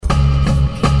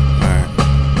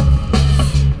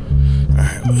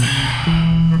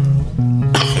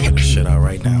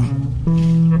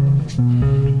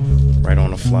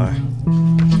fly.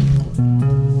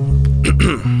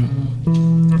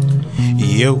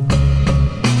 Yo.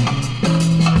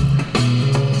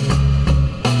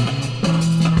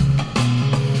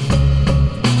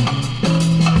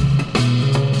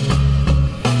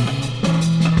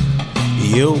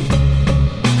 Yo.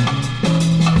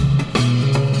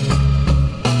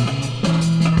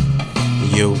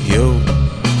 Yo, yo.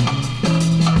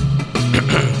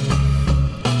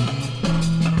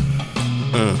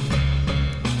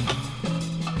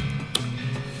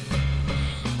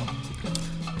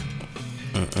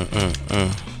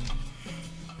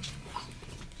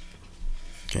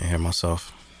 Can't hear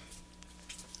myself.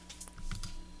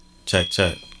 Check.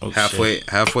 Oh,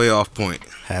 halfway off point.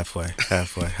 Halfway.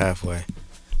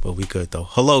 But we good though.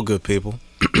 Hello, good people.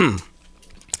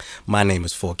 My name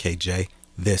is 4KJ.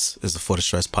 This is the For the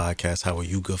Stress Podcast. How are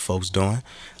you good folks doing?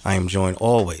 I am joined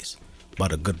always by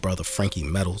the good brother Frankie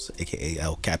Metals, aka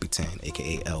El Capitan,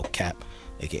 aka El Cap,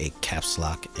 aka Caps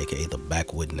Lock, aka the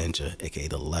Backwood Ninja, aka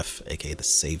the Left, aka the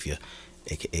Savior,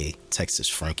 aka Texas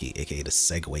Frankie, aka the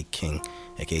Segway King,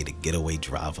 aka the Getaway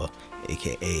Driver,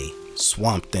 aka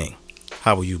Swamp Thing.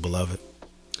 How are you, beloved?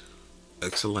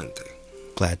 Excelente.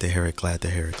 Glad to hear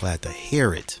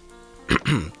it.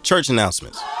 Church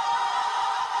announcements.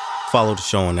 Follow the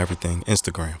show on everything.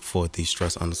 Instagram for the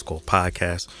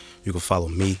stress_podcast. You can follow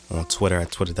me on Twitter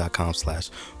at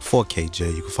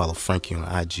twitter.com/4KJ. You can follow Frankie on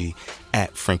IG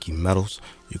at Frankie Metals.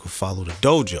 You can follow the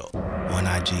dojo on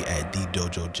IG at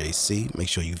DDojoJC. Make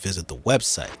sure you visit the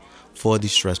website for the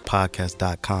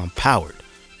stresspodcast.com, powered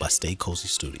by Stay Cozy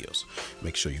Studios.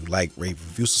 Make sure you like, rate,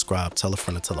 review, subscribe, tell a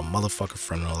friend, and tell a motherfucker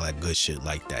friend, and all that good shit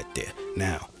like that there.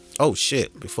 Now, oh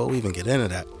shit, before we even get into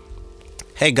that,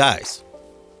 hey guys,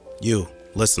 you,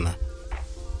 listener,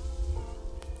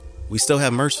 we still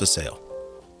have merch for sale,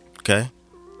 okay?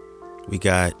 We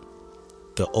got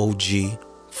the OG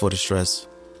For the Stress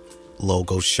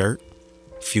logo shirt,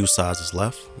 few sizes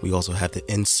left. We also have the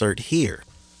insert here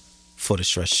For the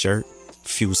Stress shirt,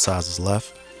 few sizes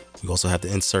left. We also have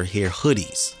the insert here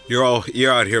hoodies. You're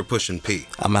out here pushing P.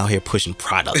 I'm out here pushing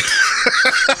product.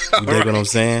 You dig what I'm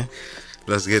saying?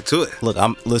 Let's get to it. Look,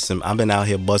 I've been out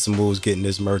here busting moves, getting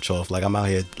this merch off. Like, I'm out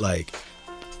here, like,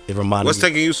 it reminded me. What's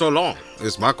taking you so long?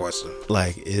 Is my question.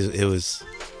 Like, it was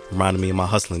reminding me of my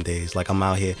hustling days. Like, I'm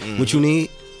out here. What you need?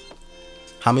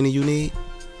 How many you need?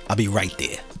 I'll be right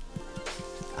there.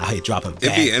 Out here dropping bags.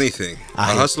 It be anything. A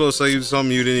hustler will sell you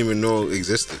something you didn't even know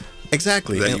existed.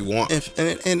 Exactly. That you want.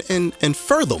 And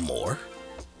furthermore,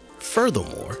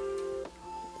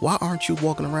 why aren't you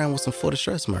walking around with some For the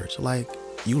Stress merch? Like,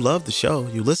 you love the show.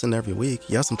 You listen every week.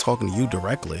 Yes, I'm talking to you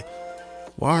directly.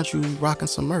 Why aren't you rocking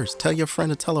some merch? Tell your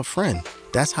friend to tell a friend.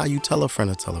 That's how you tell a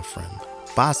friend to tell a friend.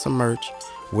 Buy some merch.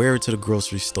 Wear it to the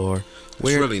grocery store. It's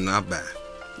really not bad.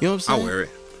 You know what I'm saying? I'll wear it.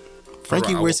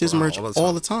 Frankie wears his merch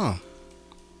all the time.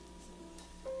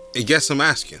 It gets him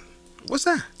asking, what's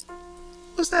that?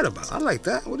 What's that about? I like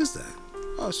that. What is that?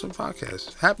 Oh, it's some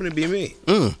podcast. Happened to be me.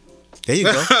 There you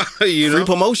go. Free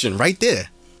promotion right there.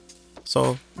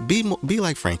 So be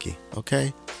like Frankie,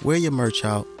 okay? Wear your merch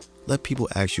out. Let people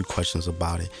ask you questions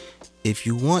about it. If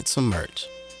you want some merch,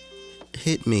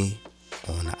 hit me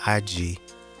on the IG,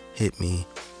 hit me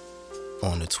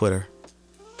on the Twitter,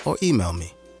 or email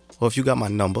me. Or if you got my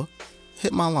number,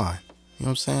 hit my line. You know what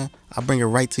I'm saying? I'll bring it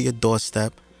right to your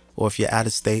doorstep. Or if you're out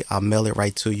of state, I'll mail it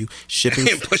right to you. Shipping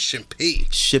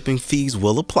fees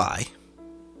will apply.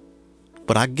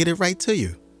 But I get it right to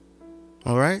you.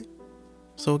 All right?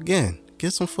 So again,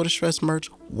 get some For the Stress merch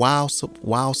while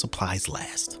supplies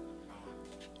last.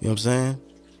 You know what I'm saying?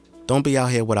 Don't be out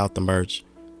here without the merch.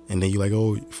 And then you're like,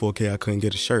 oh, 4K, I couldn't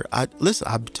get a shirt. It's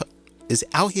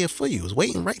out here for you. It's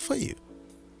waiting right for you.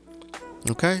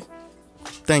 Okay?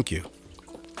 Thank you.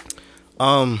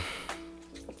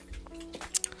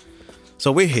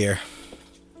 So we're here.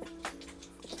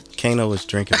 Kano is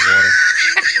drinking water.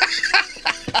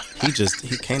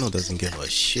 Kano doesn't give a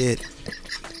shit.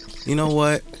 You know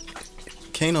what?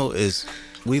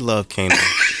 We love Kano,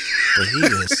 but he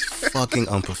is fucking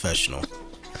unprofessional.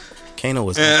 Kano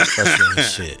is unprofessional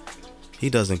as shit. He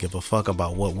doesn't give a fuck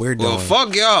about what we're doing. Well,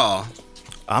 fuck y'all.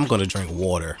 I'm gonna drink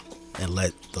water and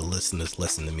let the listeners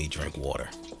listen to me drink water.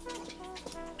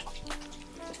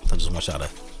 I just want y'all to.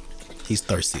 He's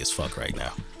thirsty as fuck right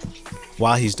now.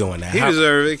 While he's doing that, he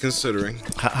deserves it, considering.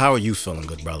 How are you feeling,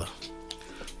 good brother?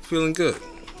 Feeling good.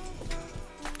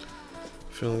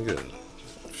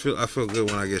 I feel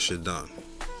good when I get shit done.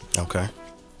 Okay.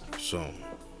 So,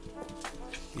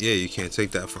 yeah, you can't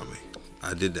take that from me.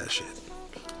 I did that shit.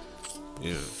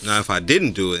 You know. Now, if I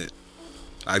didn't do it,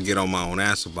 I'd get on my own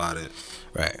ass about it.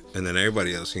 Right. And then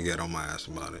everybody else can get on my ass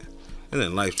about it. And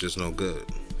then life's just no good.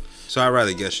 So I'd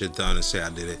rather get shit done and say I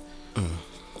did it.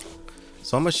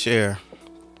 So I'm going to share,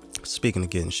 speaking of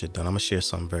getting shit done, I'm going to share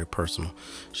something very personal.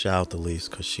 Shout out to Lise,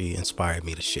 because she inspired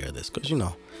me to share this. Because,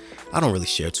 I don't really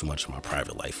share too much of my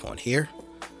private life on here.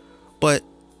 But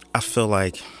I feel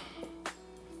like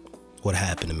what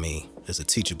happened to me is a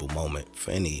teachable moment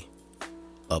for any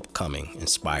upcoming,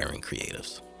 inspiring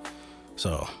creatives.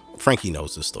 So Frankie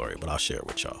knows this story, but I'll share it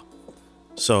with y'all.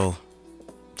 So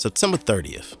September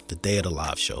 30th, the day of the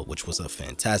live show, which was a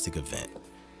fantastic event.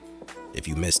 If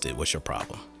you missed it, what's your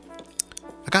problem?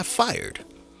 I got fired.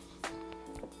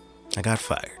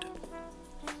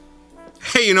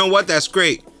 Hey, you know what? That's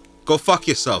great. Go fuck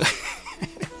yourself.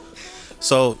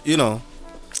 So,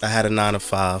 I had a 9 to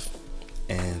 5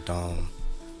 and,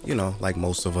 like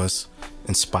most of us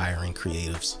inspiring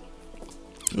creatives,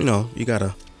 you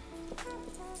gotta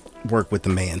work with the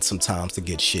man sometimes to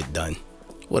get shit done,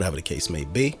 whatever the case may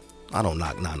be. I don't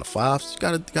knock 9 to 5s.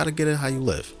 You gotta get it how you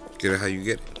live. Get it how you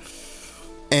get it.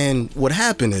 And what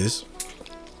happened is,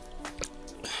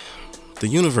 the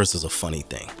universe is a funny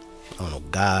thing. I don't know,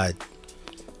 God,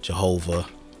 Jehovah,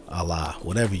 Allah,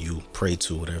 whatever you pray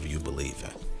to, whatever you believe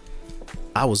in.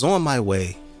 I was on my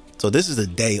way. So this is the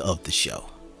day of the show.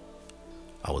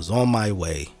 I was on my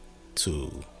way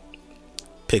to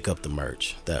pick up the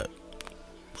merch that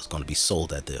was going to be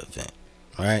sold at the event.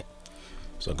 All right.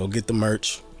 So I go get the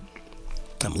merch.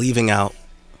 I'm leaving out.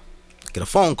 Get a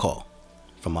phone call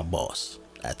from my boss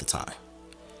at the time.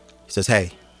 He says,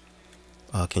 hey,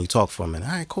 can you talk for a minute?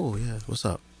 All right, cool. Yeah. What's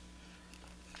up?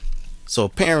 So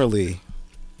apparently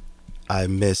I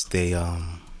missed a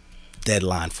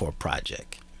deadline for a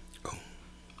project. Oh.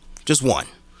 Just one.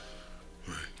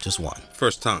 Just one.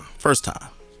 First time.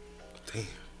 Damn.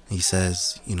 He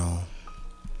says,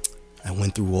 I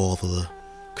went through all the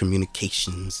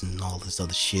communications and all this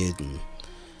other shit, and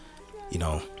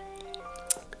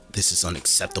this is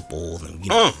unacceptable, and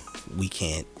we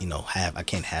can't, I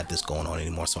can't have this going on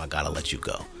anymore, so I gotta let you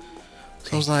go.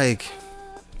 So I was like,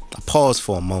 I paused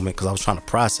for a moment because I was trying to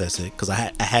process it, because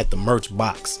I had the merch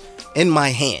box in my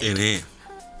hand. In hand.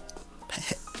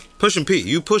 Pushing P.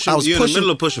 You're in the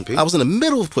middle of pushing P. I was in the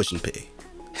middle of pushing P.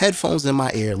 Headphones in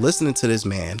my ear, listening to this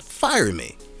man fire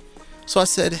me. So I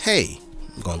said, hey,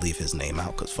 I'm going to leave his name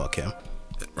out because fuck him.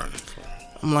 Right.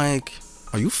 I'm like,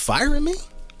 are you firing me?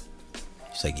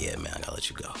 He's like, yeah, man, I got to let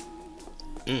you go.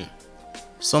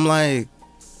 So I'm like,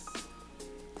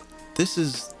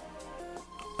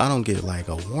 I don't get like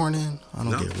a warning. I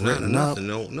don't get written up.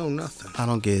 No, nothing. I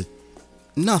don't get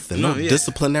nothing. No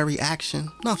disciplinary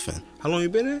action. Nothing. How long you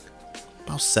been in?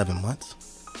 About 7 months.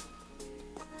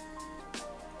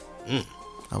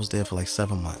 I was there for like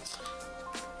 7 months.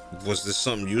 Was this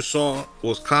something you saw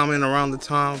was common around the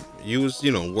time you was,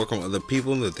 working with other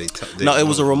people that they no, it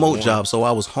was a remote job, so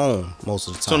I was home most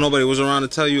of the time. So nobody was around to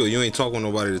tell you, or you ain't talking to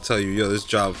nobody to tell you, yo, this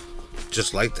job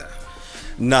just like that?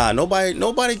 Nah,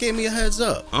 nobody gave me a heads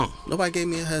up. Oh. Nobody gave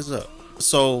me a heads up.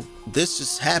 So this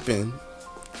just happened,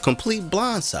 complete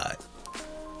blindside.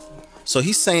 So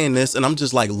he's saying this, and I'm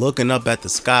just like looking up at the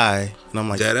sky, and I'm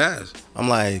like, dead ass. I'm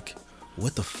like,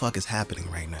 what the fuck is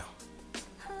happening right now?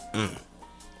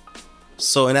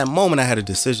 So in that moment, I had a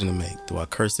decision to make. Do I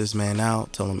curse this man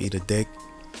out, tell him eat a dick,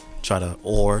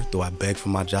 or do I beg for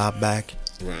my job back?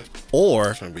 Right.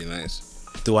 Or trying to be nice.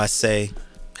 Do I say,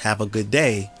 have a good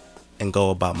day, and go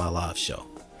about my live show?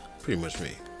 Pretty much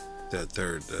me.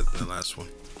 The last one.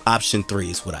 Option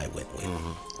 3 is what I went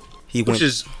with. Which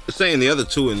is saying the other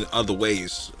two in other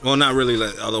ways. Well, not really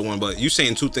like the other one, but you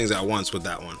saying two things at once with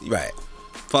that one. Right.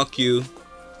 Fuck you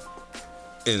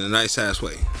in a nice ass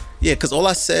way. Yeah, because all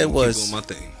I said was, keep doing my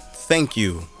thing. Thank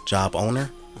you, job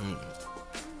owner.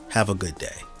 Have a good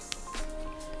day.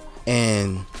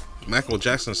 And Michael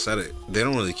Jackson said it. They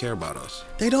don't really care about us.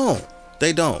 They don't.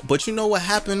 But you know what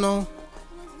happened though?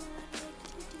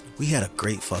 We had a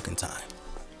great fucking time.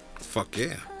 Fuck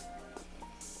yeah.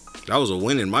 That was a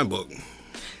win in my book.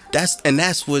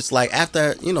 That's what's like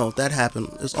after, that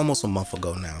happened. It's almost a month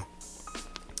ago now.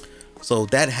 So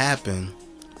that happened,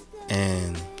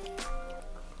 and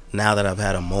now that I've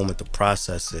had a moment to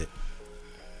process it.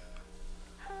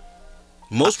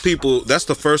 Most people, that's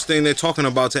the first thing they're talking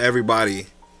about to everybody,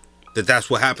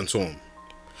 that's what happened to them.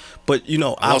 But I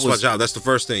lost my job. That's the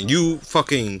first thing. You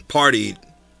fucking partied,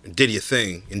 did your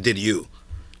thing, and did you,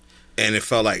 and it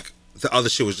felt like the other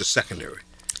shit was just secondary.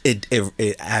 It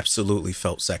absolutely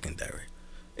felt secondary.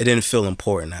 It didn't feel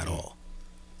important at all.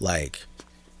 Like,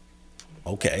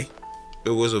 okay. It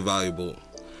was a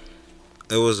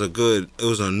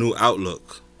new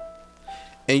outlook.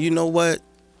 And you know what?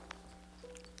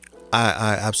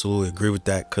 I absolutely agree with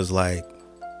that, because like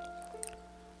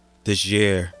this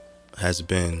year has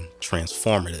been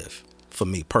transformative for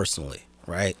me personally,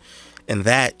 right? And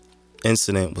that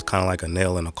incident was kind of like a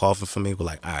nail in the coffin for me. But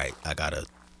like, all right, I gotta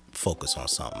focus on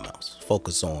something else.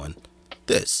 Focus on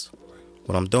this,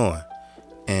 what I'm doing.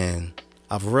 And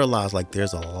I've realized like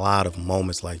there's a lot of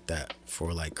moments like that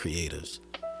for like creatives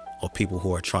or people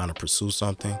who are trying to pursue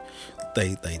something.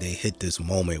 They hit this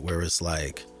moment where it's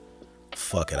like,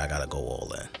 fuck it, I gotta go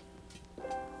all in.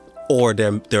 Or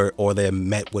they're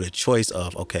met with a choice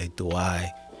of, okay, do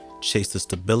I chase the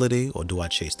stability or do I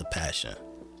chase the passion?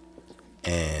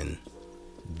 And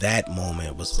that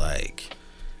moment was like,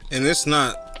 and it's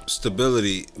not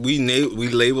stability. We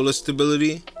label it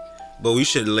stability, but we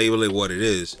should label it what it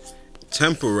is: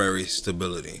 temporary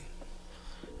stability.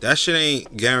 That shit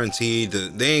ain't guaranteed.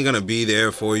 They ain't gonna be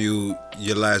there for you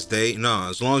your last day. No,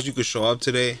 as long as you can show up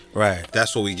today, right?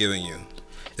 That's what we giving you.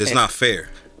 It's not fair.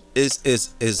 It's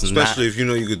especially if you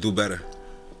know you could do better.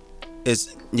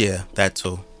 It's yeah, that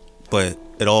too. But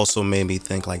it also made me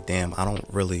think like, damn, I don't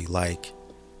really like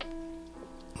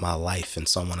my life in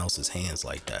someone else's hands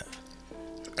like that.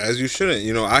 As you shouldn't.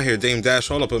 You know, I hear Dame Dash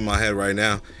all up in my head right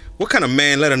now. What kind of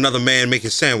man let another man make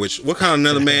his sandwich? What kind of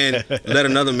another man let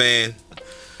another man,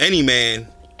 any man,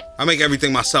 I make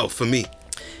everything myself for me.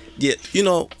 Yeah, you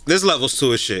know, there's levels to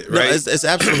his shit, right? No, it's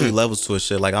absolutely levels to his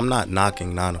shit. Like, I'm not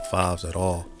knocking 9 to 5s at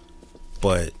all.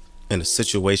 But in a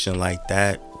situation like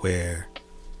that where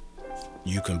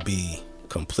you can be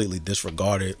completely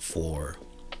disregarded for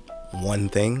one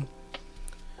thing,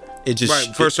 it just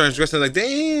right. First transgression, like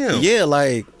damn, yeah,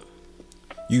 like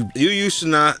you used to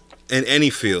not in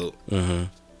any field, mm-hmm.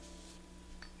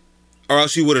 or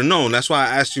else you would have known. That's why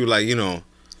I asked you, like, you know,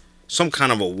 some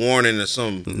kind of a warning or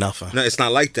some nothing. No, it's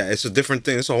not like that. It's a different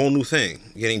thing. It's a whole new thing.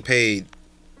 Getting paid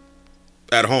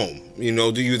at home, you know,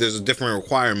 there's a different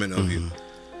requirement of you.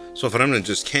 So for them to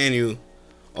just can you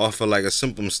off of like a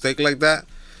simple mistake like that,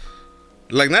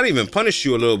 like not even punish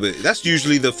you a little bit, that's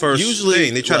usually the first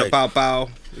thing. They try to pow,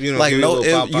 you know, like no,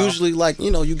 pow. Usually like,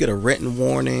 you know, you get a written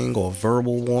warning or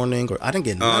verbal warning, or I didn't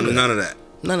get none of that.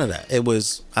 None of that. It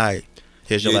was, all right,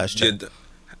 here's your last check.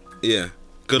 Yeah.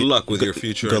 Good luck with your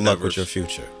future. Good luck with your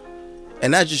future.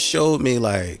 And that just showed me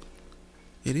like,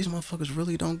 yeah, these motherfuckers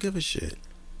really don't give a shit.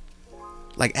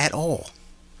 Like at all.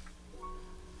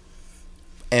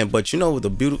 But you know,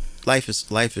 life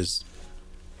is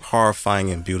horrifying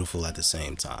and beautiful at the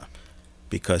same time.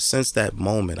 Because since that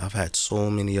moment, I've had so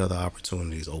many other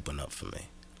opportunities open up for me.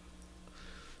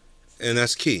 And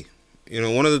that's key. You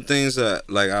know, one of the things that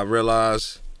like I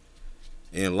realized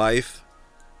in life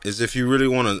is if you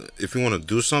want to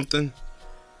do something,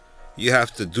 you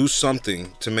have to do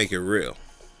something to make it real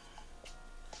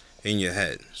in your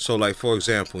head. So like, for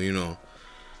example, you know,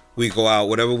 we go out,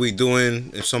 whatever we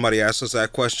doing, if somebody asks us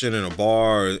that question in a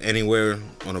bar or anywhere,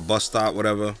 on a bus stop,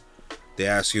 whatever, they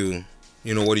ask you,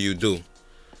 you know, what do you do?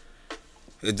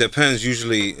 It depends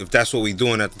usually if that's what we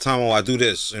doing at the time. Oh, I do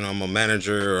this, you know, I'm a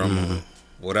manager or I'm a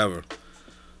whatever.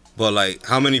 But like,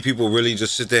 how many people really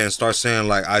just sit there and start saying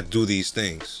like, I do these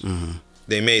things?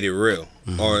 They made it real,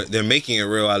 or they're making it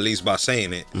real at least by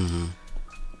saying it.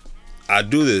 I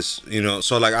do this, you know.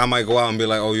 So like, I might go out and be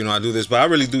like, oh, you know, I do this, but I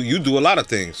really do. You do a lot of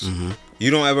things.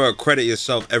 You don't ever credit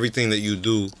yourself everything that you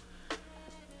do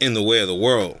in the way of the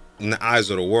world, in the eyes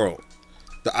of the world.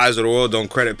 The eyes of the world don't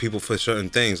credit people for certain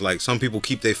things. Like some people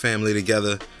keep their family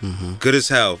together, good as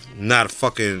hell, not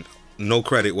fucking no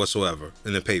credit whatsoever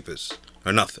in the papers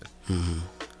or nothing.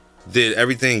 Did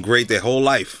everything great their whole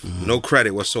life, no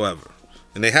credit whatsoever,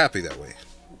 and they happy that way.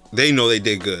 They know they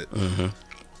did good.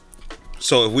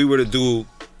 So if we were to do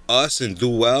us and do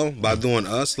well by doing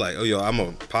us, like, oh, yo, I'm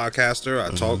a podcaster,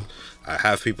 I talk, I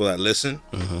have people that listen,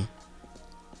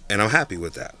 and I'm happy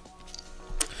with that.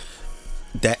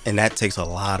 That takes a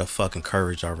lot of fucking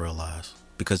courage, I realize,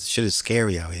 because shit is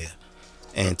scary out here,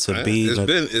 and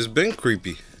it's been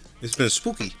creepy, it's been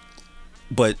spooky,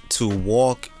 but to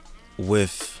walk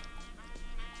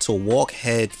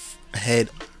head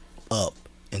up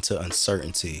into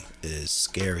uncertainty is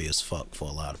scary as fuck for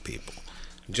a lot of people.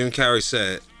 Jim Carrey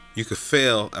said, you could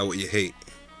fail at what you hate.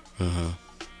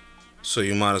 So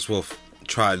you might as well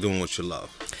try doing what you love.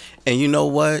 And you know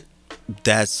what?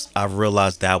 I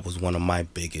realized that was one of my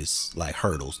biggest like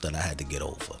hurdles that I had to get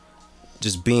over.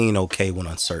 Just being okay with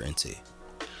uncertainty.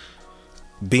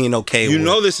 Being okay with... You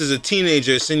know this is a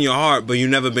teenager, it's in your heart, but you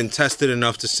never been tested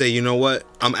enough to say, you know what?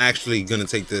 I'm actually going to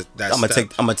take that step.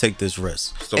 I'm going to take this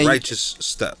risk. It's the righteous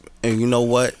step. And you know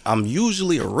what? I'm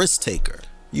usually a risk taker.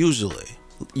 Usually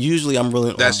I'm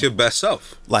really... That's your best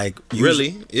self. Like,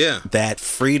 really? Yeah. That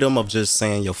freedom of just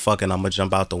saying, yo, fucking, I'm going to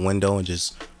jump out the window and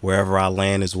just wherever I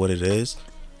land is what it is.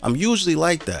 I'm usually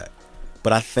like that.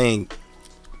 But I think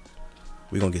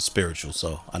we're going to get spiritual,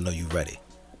 so I know you ready.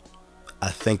 I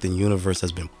think the universe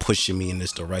has been pushing me in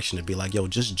this direction to be like, yo,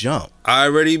 just jump. I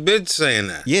already been saying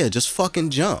that. Yeah, just fucking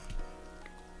jump.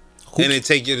 And it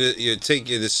take you take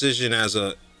your decision as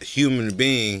a human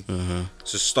being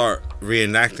to start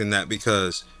reenacting that,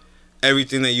 because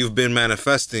everything that you've been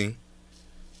manifesting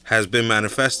has been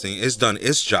manifesting. It's done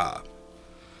its job.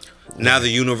 Now the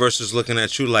universe is looking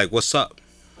at you like, what's up?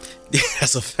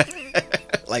 That's a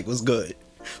fact. Like, what's good?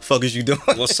 Fuck is you doing?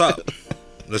 What's up?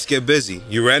 Let's get busy.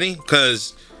 You ready?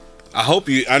 Because I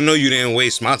know you didn't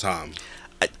waste my time.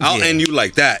 I'll end you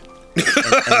like that.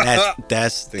 And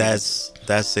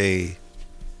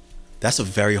that's a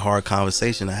very hard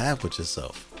conversation to have with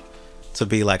yourself. To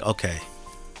be like, okay,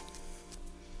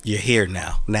 you're here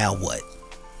now. Now what?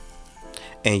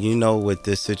 And you know, with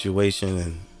this situation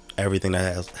and everything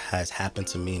that has happened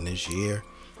to me in this year,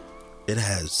 it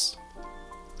has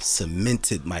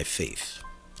cemented my faith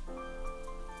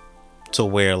to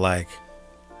where, like,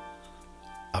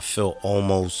 I feel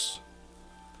almost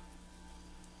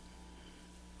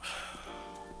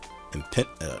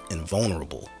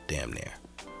invulnerable, damn near.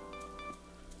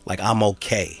 Like, I'm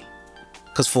okay.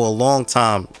 Because for a long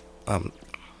time, I'm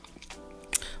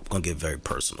going to get very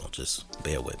personal. Just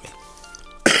bear with me.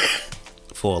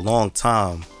 For a long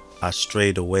time, I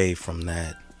strayed away from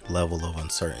that level of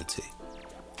uncertainty.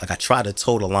 Like, I try to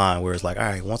toe the line where it's like, all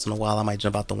right, once in a while I might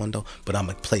jump out the window, but I'm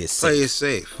going to play it safe. Play it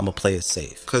safe. I'm going to play it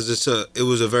safe. Because it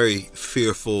was a very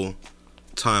fearful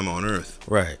time on earth.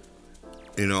 Right.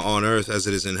 You know, on earth as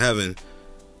it is in heaven,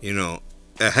 you know,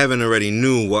 heaven already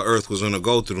knew what earth was going to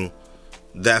go through.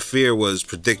 That fear was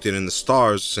predicted in the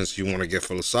stars. Since you want to get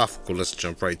philosophical, let's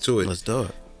jump right to it. Let's do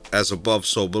it. As above,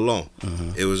 so below.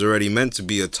 It was already meant to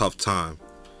be a tough time.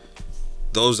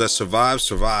 Those that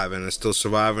survive, and are still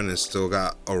surviving and still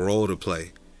got a role to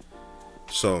play.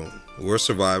 So, we're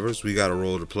survivors. We got a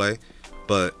role to play.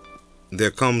 But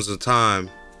there comes a time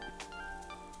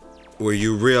where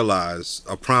you realize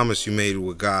a promise you made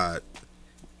with God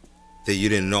that you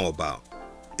didn't know about.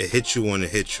 It hit you when it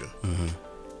hit you.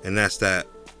 And that's that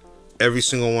every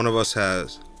single one of us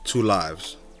has 2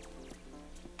 lives.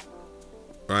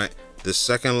 Right? The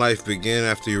second life begins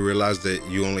after you realize that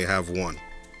you only have one.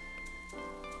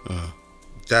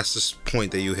 That's the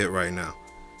point that you hit right now.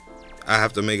 I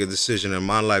have to make a decision in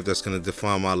my life that's going to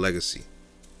define my legacy.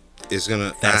 It's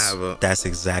going to That's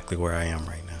exactly where I am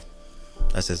right now.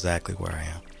 That's exactly where I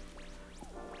am.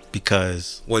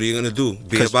 Because what are you going to do?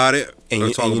 Be about it or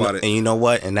talk about it? And you know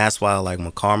what? And that's why, like,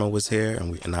 when Karma was here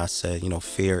and I said, you know,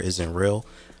 fear isn't real.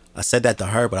 I said that to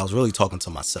her, but I was really talking to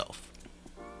myself.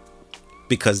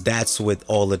 Because that's what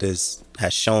all of this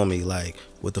has shown me. Like,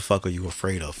 what the fuck are you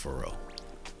afraid of, for real?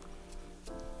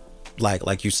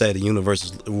 Like you said, the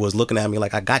universe was looking at me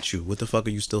like, I got you. What the fuck are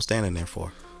you still standing there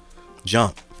for?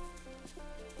 Jump.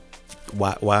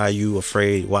 Why are you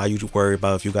afraid? Why are you worried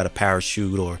about if you got a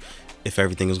parachute or if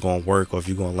everything is going to work or if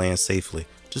you're going to land safely?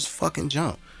 Just fucking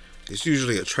jump. It's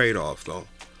usually a trade-off, though.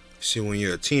 See, when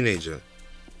you're a teenager,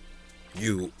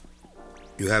 you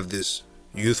have this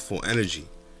youthful energy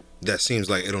that seems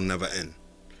like it'll never end.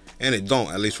 And it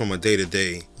don't, at least from a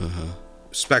day-to-day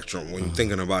spectrum. When you're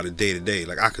thinking about it day-to-day,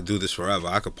 like, I could do this forever.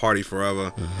 I could party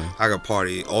forever. I could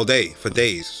party all day, for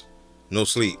days. No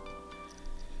sleep.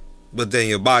 But then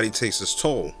your body takes its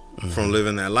toll from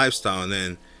living that lifestyle. And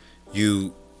then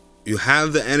you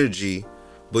have the energy,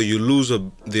 but you lose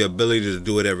the ability to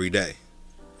do it every day.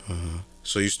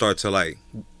 So you start to, like,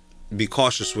 be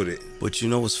cautious with it. But you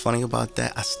know what's funny about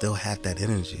that? I still have that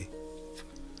energy.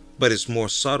 But it's more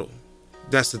subtle.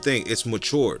 That's the thing. It's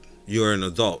matured. You're an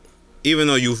adult. Even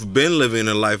though you've been living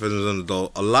a life as an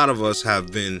adult, a lot of us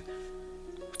have been,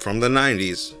 from the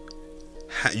 90s,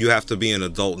 you have to be an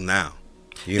adult now.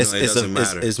 You know, it doesn't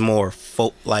matter. It's more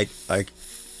like,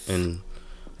 and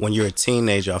when you're a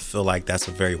teenager, I feel like that's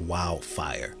a very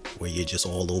wildfire where you're just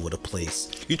all over the place.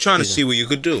 You're trying to see what you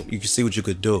could do. You can see what you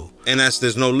could do. And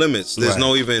there's no limits. There's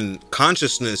no even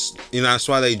consciousness. You know, that's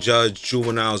why they judge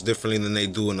juveniles differently than they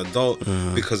do an adult,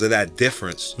 because of that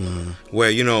difference. Where,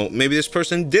 you know, maybe this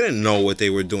person didn't know what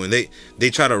they were doing. They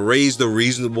try to raise the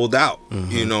reasonable doubt,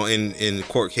 you know, in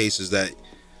court cases, that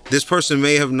this person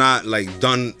may have not, like,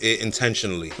 done it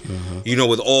intentionally, you know,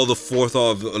 with all the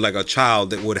forethought of, like, a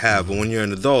child that would have. But when you're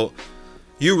an adult,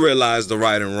 you realize the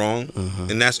right and wrong,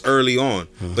 and that's early on.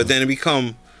 But then it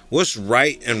become what's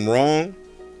right and wrong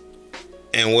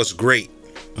and what's great.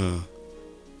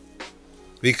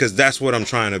 Because that's what I'm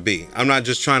trying to be. I'm not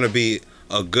just trying to be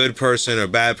a good person or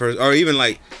bad person, or even,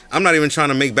 like, I'm not even trying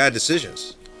to make bad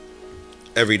decisions.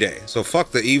 every day. So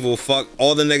fuck the evil, fuck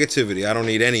all the negativity. I don't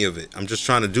need any of it. I'm just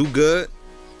trying to do good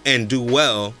and do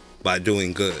well by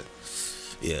doing good.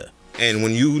 Yeah. And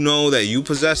when you know that you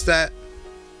possess that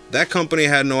company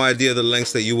had no idea the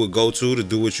lengths that you would go to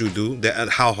do what you do, that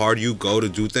how hard you go to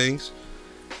do things.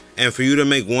 And for you to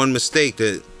make one mistake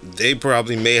that they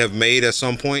probably may have made at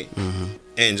some point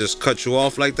and just cut you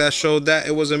off like that showed that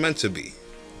it wasn't meant to be.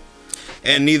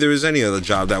 And neither is any other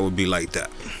job that would be like that.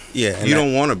 Yeah. You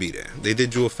don't want to be there. They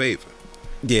did you a favor.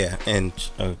 Yeah, and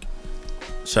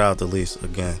shout out to Lisa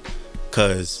again.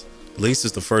 Because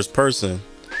Lisa's the first person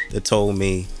that told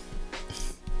me.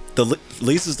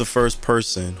 Lisa's the first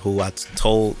person who I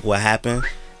told what happened,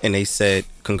 and they said,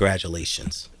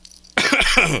 congratulations.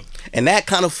 And that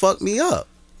kind of fucked me up.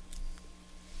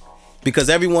 Because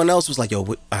everyone else was like, yo,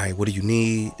 all right, what do you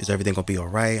need? Is everything going to be all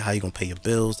right? How you going to pay your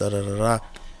bills? Da, da, da, da.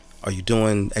 Are you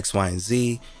doing X, Y, and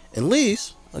Z? And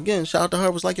Lisa, again, shout out to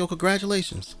her, was like, yo,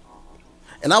 congratulations.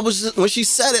 And I was just, when she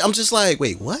said it, I'm just like,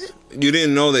 wait, what? You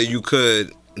didn't know that you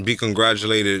could be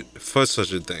congratulated for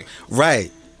such a thing.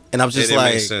 Right. And I was just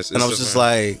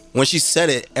like, when she said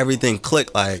it, everything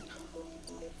clicked like,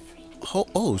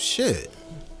 oh shit.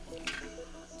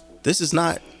 This is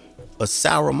not a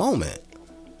sour moment.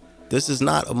 This is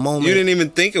not a moment. You didn't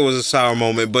even think it was a sour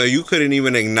moment, but you couldn't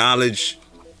even acknowledge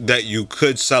that you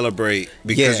could celebrate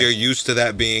because you're used to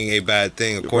that being a bad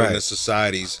thing according to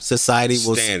society's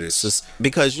standards.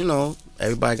 Because, you know,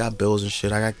 everybody got bills and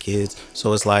shit. I got kids.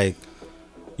 So it's like,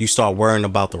 you start worrying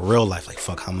about the real life. Like,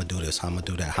 fuck, how I'm going to do this? How I'm going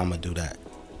to do that? How I'm going to do that?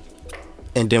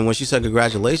 And then when she said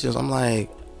congratulations, I'm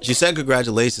like, she said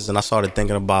congratulations, and I started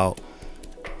thinking about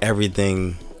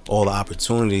everything, all the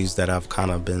opportunities that I've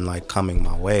kind of been like coming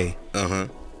my way.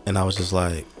 And I was just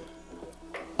like,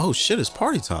 oh shit, it's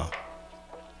party time.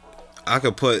 I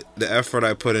could put the effort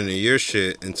I put into your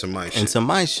shit into my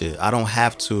shit. I don't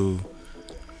have to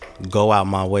go out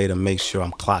my way to make sure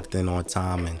I'm clocked in on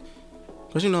time. And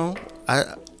because, you know,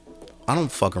 I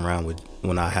don't fuck around with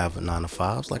when I have a 9 to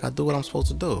 5. Like, I do what I'm supposed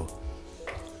to do.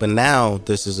 But now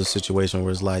this is a situation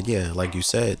where it's like, yeah, like you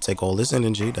said, take all this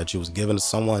energy that you was giving to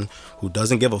someone who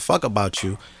doesn't give a fuck about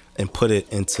you and put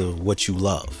it into what you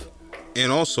love.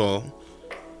 And also,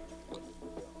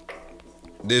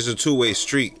 there's a two-way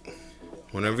street.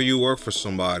 Whenever you work for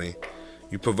somebody,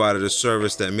 you provided a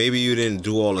service that maybe you didn't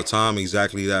do all the time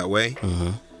exactly that way.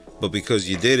 But because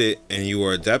you did it and you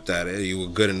were adept at it, you were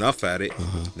good enough at it,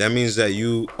 that means that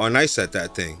you are nice at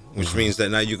that thing, which means that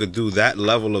now you could do that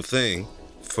level of thing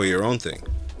for your own thing.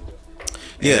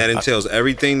 And that entails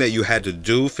everything that you had to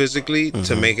do physically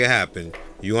to make it happen.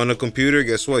 You on the computer,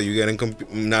 guess what? You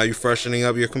now you're freshening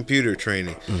up your computer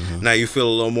training. Now you feel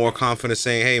a little more confident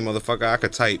saying, hey, motherfucker, I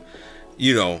could type,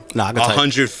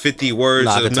 150 words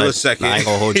a millisecond. I ain't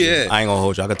gonna hold you. I ain't gonna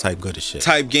hold you. I can type good as shit.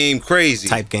 Type game crazy.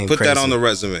 Put that on the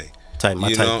resume.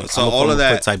 So all of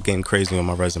that. Put type game crazy on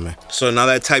my resume. So now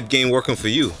that type game working for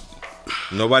you.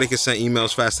 Nobody can send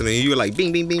emails faster than you. You're like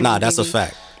bing, bing, bing. Nah, bing, that's bing, a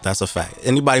fact. That's a fact.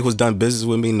 Anybody who's done business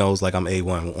with me knows like I'm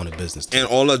A1 on a business team. And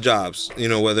all the jobs,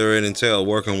 whether it entails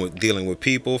dealing with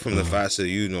people, from the fact that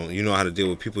you know how to deal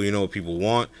with people, you know what people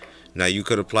want. Now you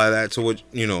could apply that to what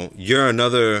you're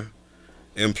another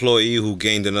employee who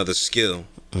gained another skill.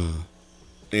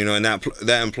 And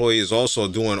that employee is also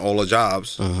doing all the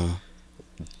jobs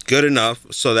good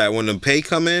enough so that when the pay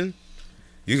come in,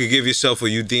 you could give yourself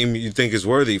what you think is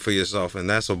worthy for yourself, and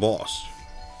that's a boss.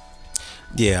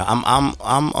 Yeah, I'm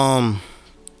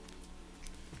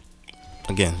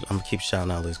again, I'm gonna keep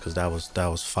shouting out Liz because that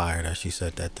was fire that she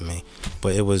said that to me.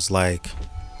 But it was like,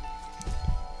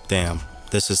 damn,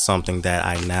 this is something that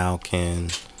I now can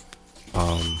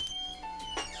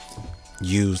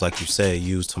use, like you said,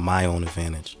 use to my own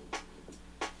advantage.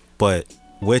 But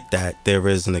with that, there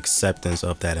is an acceptance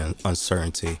of that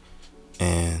uncertainty,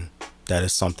 and that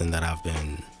is something that I've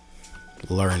been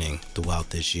learning throughout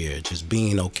this year. Just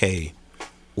being okay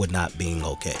with not being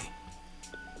okay.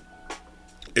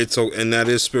 And that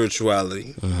is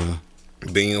spirituality.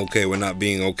 Being okay with not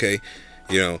being okay.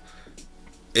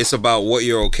 It's about what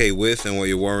you're okay with and what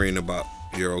you're worrying about.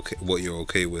 What you're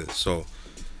okay with. So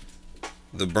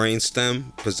the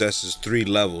brainstem possesses 3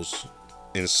 levels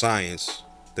in science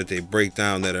that they break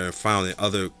down that are found in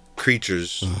other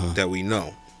creatures that we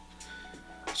know.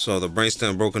 So the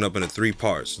brainstem broken up into 3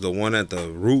 parts. The one at the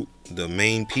root, the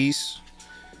main piece,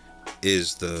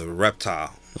 is the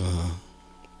reptile.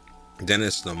 Then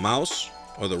it's the mouse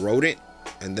or the rodent,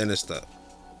 and then it's the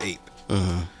ape.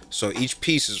 So each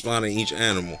piece is found in each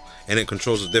animal, and it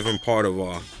controls a different part of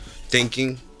our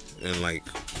thinking and like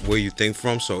where you think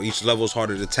from. So each level is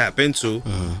harder to tap into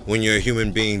when you're a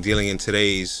human being dealing in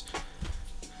today's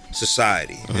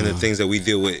society and the things that we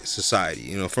deal with society,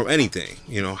 you know, from anything,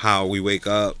 you know, how we wake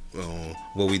up,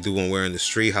 what we do when we're in the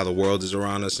street, how the world is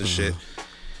around us and shit.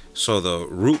 So the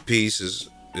root piece is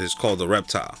called the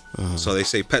reptile. So they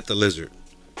say pet the lizard.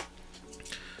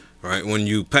 Right? When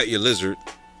you pet your lizard,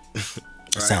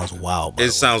 it sounds wild.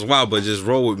 It sounds wild, but just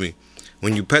roll with me.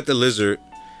 When you pet the lizard,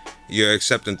 you're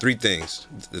accepting three things.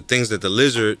 The things that the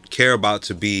lizard care about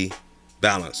to be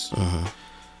balanced.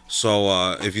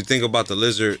 So if you think about the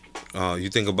lizard, you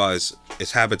think about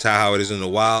its habitat, how it is in the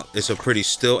wild. It's a pretty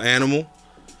still animal,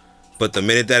 but the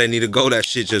minute that it need to go, that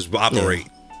shit just operate.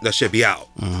 That shit be out.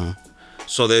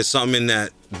 So there's something in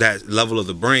that level of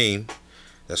the brain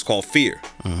that's called fear,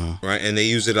 right? And they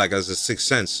use it like as a sixth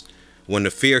sense. When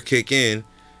the fear kick in,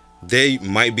 they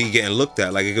might be getting looked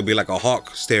at. Like it could be like a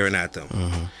hawk staring at them.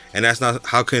 And that's not,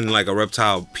 how can like a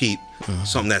reptile peep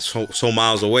something that's so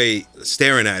miles away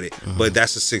staring at it? But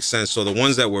that's the sixth sense. So the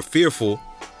ones that were fearful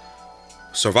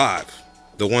survived.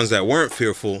 The ones that weren't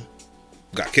fearful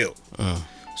got killed.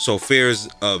 So fear is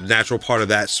a natural part of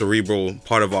that cerebral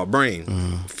part of our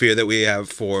brain. Fear that we have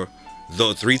for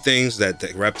the three things that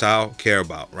the reptile care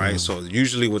about, right? So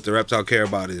usually what the reptile care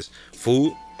about is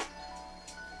food,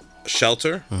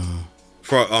 shelter.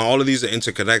 For all of these are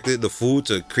interconnected. The food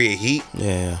to create heat.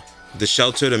 The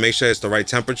shelter to make sure it's the right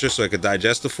temperature so it could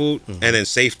digest the food. And then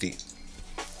safety.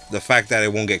 The fact that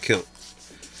it won't get killed.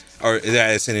 Or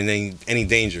that it's in any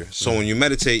danger. So when you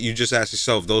meditate, you just ask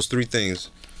yourself those three things.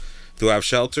 Do I have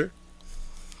shelter?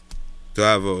 Do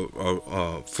I have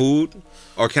a food?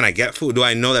 Or can I get food? Do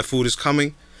I know that food is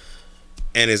coming?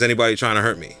 And is anybody trying to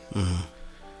hurt me?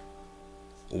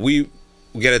 We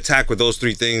get attacked with those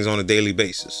three things on a daily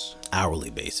basis. Hourly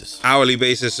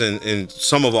basis in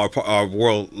some of our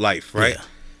world life, right?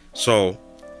 So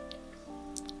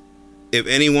if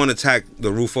anyone attack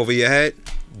the roof over your head,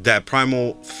 that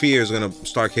primal fear is gonna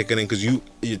start kicking in because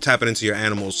you're tapping into your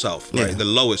animal self, right? The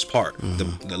lowest part,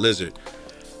 the lizard.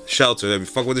 Shelter. If you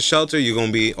fuck with the shelter, you're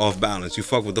gonna be off balance. You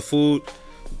fuck with the food,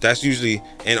 that's usually,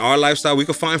 in our lifestyle, we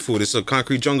can find food. It's a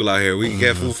concrete jungle out here. We can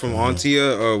get food from auntie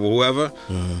or whoever.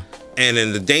 And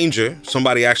in the danger,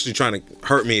 somebody actually trying to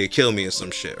hurt me or kill me or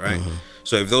some shit, right?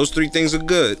 So if those three things are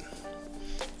good,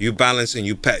 you balance and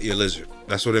you pet your lizard.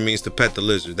 That's what it means to pet the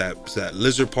lizard. That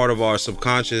lizard part of our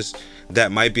subconscious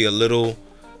that might be a little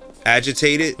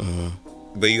agitated,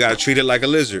 but you gotta treat it like a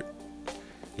lizard.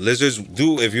 Lizards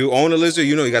do, if you own a lizard,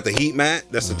 you know you got the heat mat,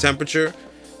 that's the temperature,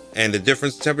 and the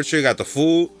difference in temperature, you got the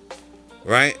food,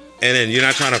 right? And then you're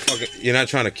not trying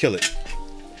to kill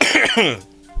it.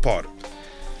 Pardon.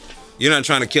 You're not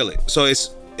trying to kill it. So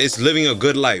it's living a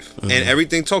good life. And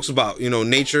everything talks about, you know,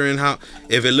 nature and how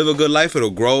if it live a good life, it'll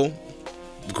grow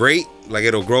great. Like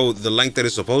it'll grow the length that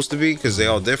it's supposed to be because they're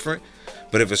all different.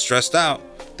 But if it's stressed out,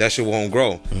 that shit won't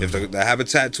grow. If the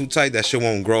habitat too tight, that shit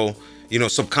won't grow, you know,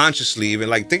 subconsciously. Even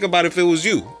like think about if it was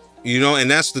you, you know,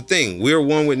 and that's the thing. We're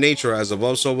one with nature, as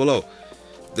above, so below.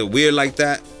 The weird like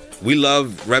that. We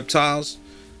love reptiles.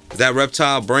 That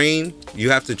reptile brain, you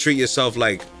have to treat yourself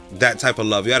like that type of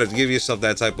love. You have to give yourself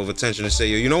that type of attention to say,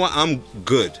 you know what, I'm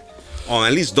good on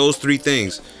at least those three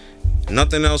things.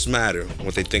 Nothing else matter.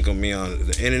 What they think of me on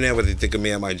the internet, what they think of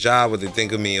me at my job, what they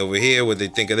think of me over here, what they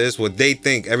think of this, what they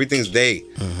think. Everything's they.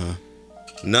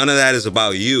 None of that is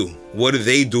about you. What do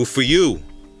they do for you?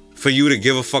 For you to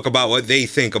give a fuck about what they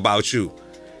think about you.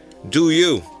 Do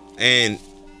you. And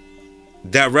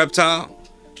that reptile,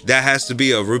 that has to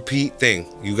be a repeat thing.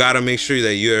 You got to make sure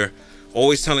that you're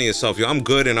always telling yourself, yo, I'm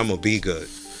good and I'm going to be good.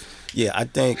 Yeah, I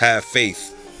think... Have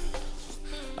faith.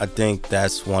 I think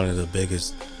that's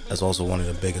also one of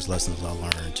the biggest lessons I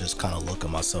learned. Just kind of look at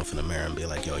myself in the mirror and be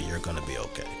like, yo, you're going to be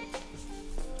okay.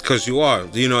 Because you are.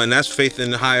 You know, and that's faith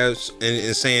in the highest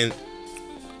and saying,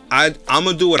 I'm going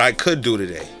to do what I could do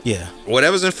today. Yeah.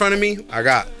 Whatever's in front of me, I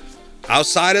got.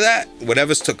 Outside of that,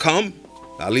 whatever's to come,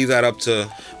 I'll leave that up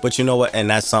to... But you know what? And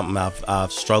that's something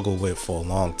I've struggled with for a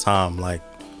long time. Like,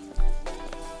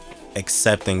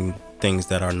 accepting things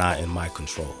that are not in my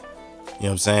control. You know what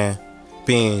I'm saying?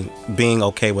 Being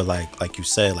okay with like you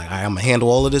said, like I'm gonna handle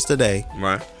all of this today,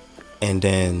 right? And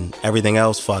then everything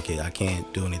else, fuck it, I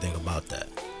can't do anything about that.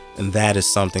 And that is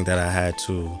something that I had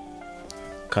to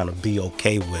kind of be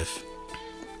okay with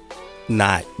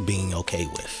not being okay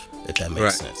with, if that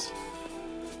makes sense.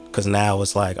 Because now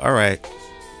it's like, all right,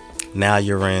 now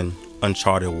you're in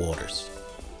uncharted waters.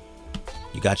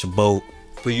 You got your boat.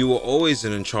 But you were always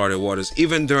in uncharted waters,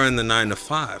 even during the 9 to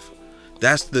 5.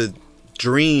 That's the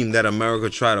dream that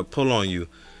America tried to pull on you.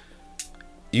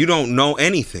 You don't know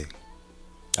anything.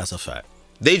 That's a fact.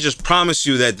 They just promise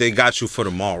you that they got you for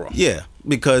tomorrow. Yeah,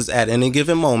 because at any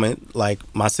given moment, like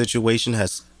my situation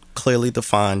has clearly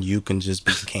defined, you can just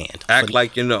be canned. Act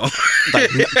like you know. Like,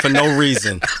 for no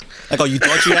reason. Like, oh, you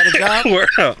thought you had a job?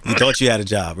 You thought you had a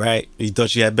job, right? You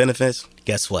thought you had benefits?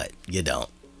 Guess what? You don't.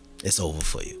 It's over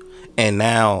for you. And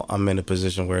now I'm in a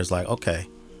position where it's like, okay,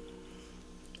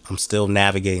 I'm still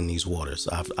navigating these waters.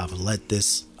 I've let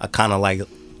this, I kind of like,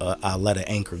 I let an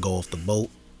anchor go off the boat,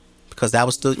 because that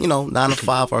was still, 9 to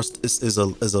 5 is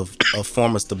a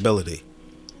form of stability,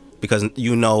 because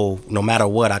no matter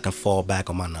what, I can fall back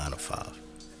on my 9 to 5.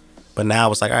 But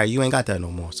now it's like, all right, you ain't got that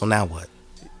no more. So now what?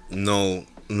 No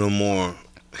more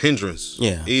hindrance.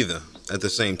 Yeah. Either. At the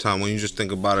same time, when you just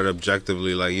think about it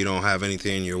objectively, like you don't have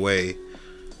anything in your way,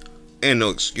 and no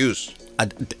excuse.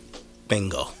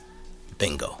 Bingo.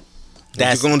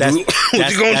 What you gonna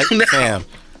do now? Fam,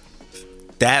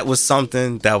 that was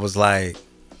something that was like,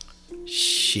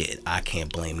 shit, I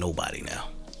can't blame nobody now.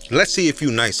 Let's see if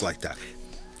you nice like that.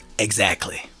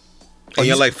 Exactly. And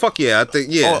you're like, fuck yeah, I think,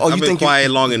 yeah, I've been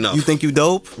quiet long enough. You think you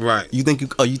dope? Right. You think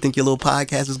your little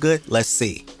podcast is good? Let's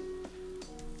see.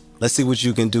 Let's see what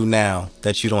you can do now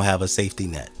that you don't have a safety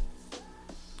net.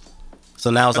 So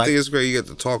now it's I think it's great you get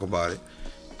to talk about it.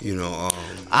 You know,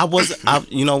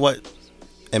 you know what?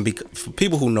 And for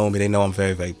people who know me, they know I'm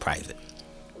very, very private.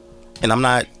 And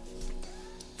I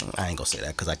ain't gonna say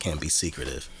that because I can't be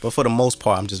secretive. But for the most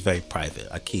part, I'm just very private.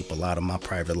 I keep a lot of my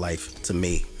private life to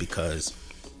me because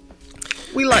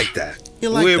we like that.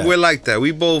 We're like that.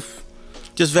 We both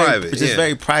just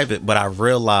very private. But I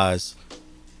realized,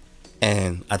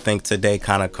 and I think today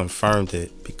kind of confirmed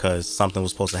it, because something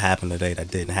was supposed to happen today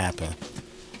that didn't happen.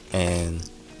 And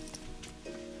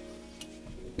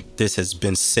this has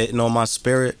been sitting on my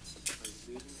spirit.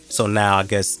 So now I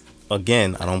guess,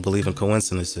 again, I don't believe in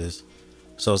coincidences.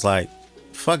 So it's like,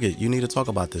 fuck it, you need to talk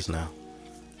about this now.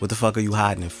 What the fuck are you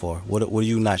hiding it for? What are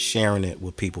you not sharing it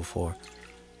with people for?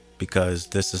 Because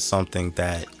this is something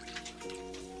that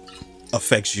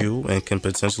affects you and can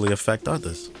potentially affect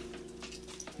others.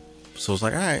 So it's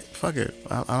like, all right, fuck it.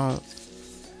 I don't.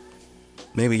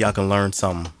 Maybe y'all can learn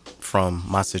something from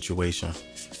my situation.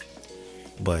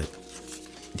 But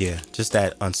yeah, just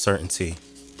that uncertainty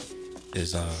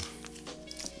is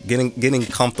getting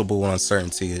comfortable with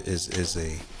uncertainty is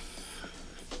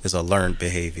a learned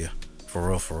behavior, for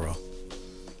real.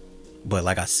 But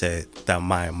like I said, that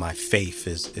my faith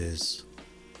is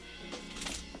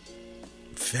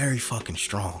very fucking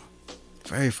strong.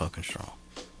 Very fucking strong.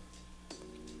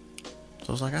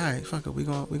 So it's like, all right, fuck it, we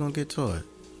gonna get to it.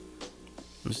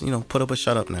 Just, put up or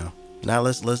shut up now. Now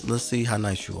let's see how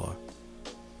nice you are.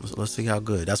 Let's see how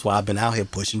good. That's why I've been out here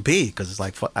pushing P, because it's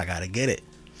like, fuck, I gotta get it.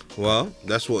 Well,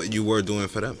 that's what you were doing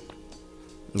for them.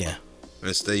 Yeah.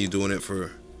 Instead, you doing it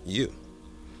for you.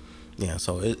 Yeah.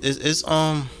 So it's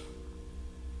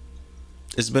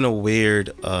been a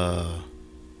weird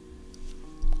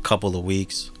couple of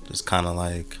weeks. It's kind of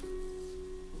like,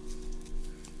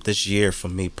 this year for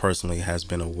me personally has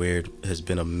been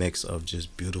a mix of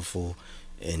just beautiful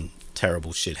and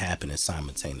terrible shit happening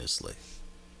simultaneously.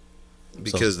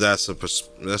 Because that's a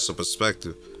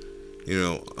perspective.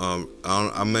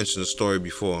 I mentioned the story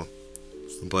before,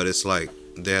 but it's like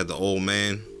they had this old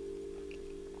man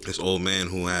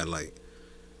who had like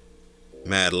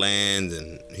mad land,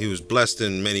 and he was blessed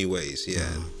in many ways. He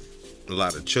had a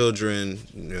lot of children.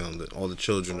 All the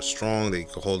children are strong; they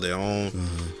can hold their own.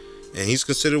 And he's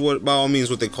considered by all means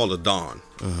what they call a don,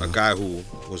 a guy who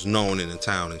was known in the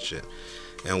town and shit.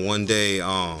 And one day,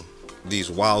 these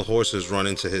wild horses run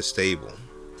into his stable,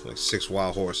 like 6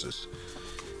 wild horses.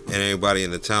 And everybody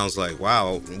in the town's like,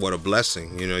 wow, what a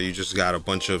blessing. You just got a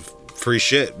bunch of free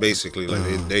shit, basically.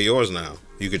 Like, they're yours now.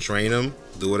 You could train them,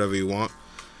 do whatever you want.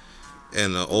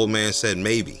 And the old man said,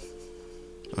 maybe.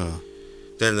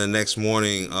 Then the next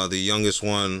morning, the youngest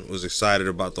one was excited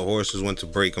about the horses, went to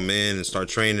break them in and start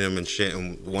training them and shit.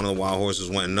 And one of the wild horses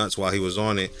went nuts while he was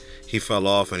on it. He fell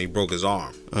off and he broke his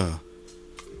arm.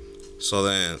 So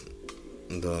then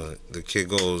the kid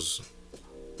goes,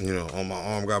 oh, my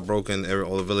arm got broken.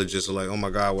 All the villagers are like, oh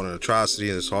my God, what an atrocity,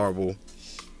 and it's horrible.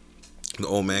 The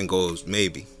old man goes,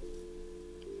 maybe.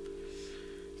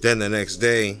 Then the next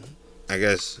day, I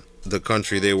guess the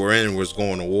country they were in was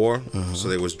going to war. So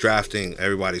they was drafting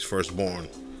everybody's firstborn.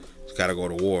 He's got to go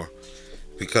to war.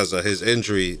 Because of his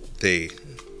injury, he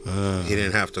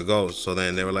didn't have to go. So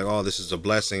then they were like, oh, this is a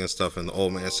blessing and stuff. And the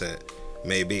old man said,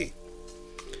 maybe.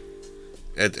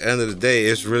 At the end of the day,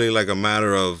 it's really like a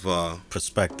matter of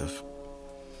perspective.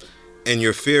 And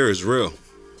your fear is real.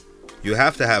 You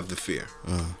have to have the fear.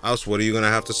 Else, what are you going to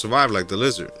have to survive like the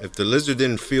lizard? If the lizard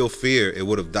didn't feel fear, it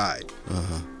would have died.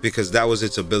 Because that was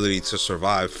its ability to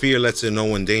survive. Fear lets it know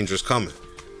when danger's coming.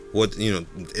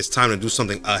 It's time to do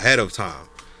something ahead of time.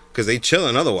 because they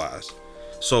chilling otherwise.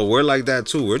 So we're like that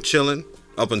too. We're chilling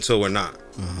up until we're not.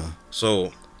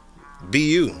 So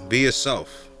be you, be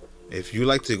yourself. If you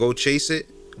like to go chase it,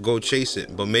 go chase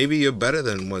it. But maybe you're better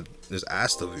than what is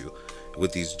asked of you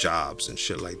with these jobs and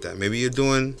shit like that. Maybe you're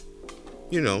doing,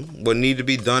 what need to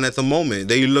be done at the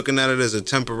moment. You're looking at it as a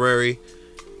temporary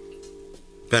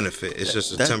benefit. It's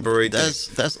just a temporary thing.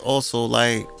 That's also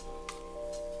like,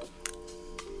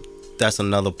 that's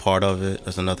another part of it.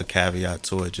 That's another caveat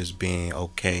to it. Just being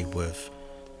okay with,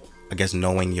 I guess,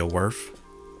 knowing your worth.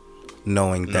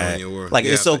 Knowing that, like,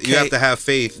 it's okay. You have to have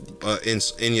faith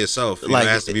in yourself. Like, it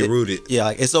has to be rooted. Yeah,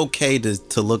 like, it's okay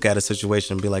to look at a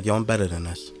situation and be like, yo, I'm better than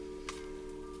this.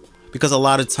 Because a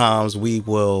lot of times we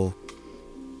will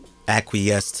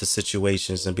acquiesce to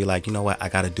situations and be like, you know what, I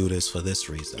got to do this for this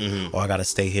reason, or I got to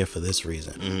stay here for this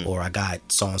reason, or I got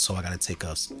so and so I got to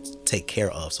take care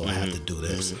of, so I have to do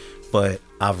this. But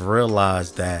I've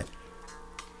realized that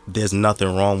there's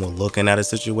nothing wrong with looking at a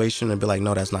situation and be like,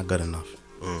 no, that's not good enough.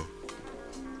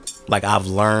 Like, I've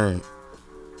learned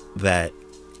that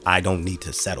I don't need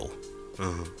to settle.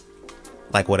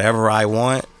 Like, whatever I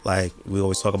want, like, we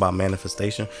always talk about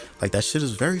manifestation. Like, that shit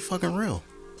is very fucking real.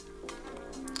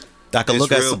 I can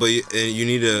look at real, but you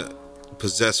need to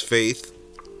possess faith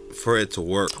for it to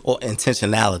work. Or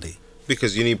intentionality.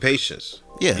 Because you need patience.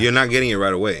 Yeah. You're not getting it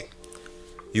right away.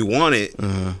 You want it.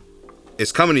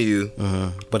 It's coming to you.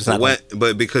 But it's not.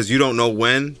 But because you don't know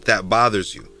when, that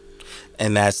bothers you.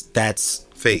 And that's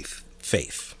faith.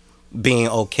 Being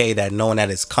okay that knowing that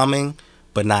it's coming,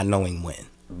 but not knowing when.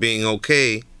 Being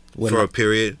okay for a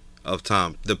period of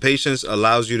time. The patience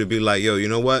allows you to be like, yo, you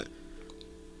know what?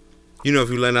 If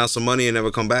you lend out some money and never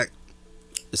come back,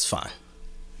 it's fine.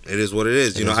 It is what it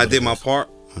is. I did my part.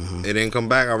 It didn't come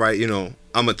back. All right, I'm going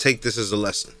to take this as a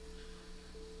lesson.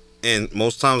 And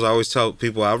most times I always tell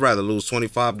people I'd rather lose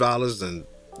 $25 than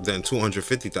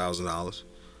 $250,000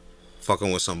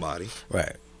 fucking with somebody.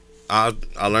 Right. I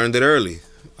learned it early.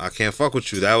 I can't fuck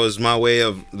with you. That was my way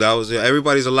of.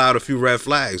 Everybody's allowed a few red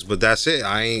flags, but that's it.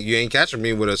 You ain't catching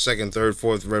me with a second, third,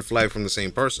 fourth red flag from the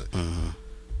same person.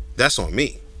 That's on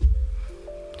me.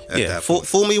 Yeah,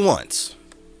 fool me once,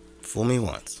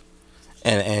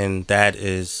 and that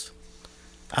is.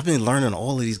 I've been learning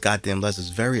all of these goddamn lessons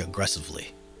very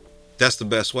aggressively. That's the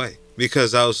best way.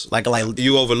 Because I was like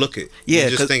you overlook it. Yeah, you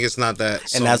just think it's not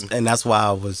that. And that's why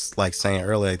I was like saying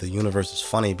earlier, the universe is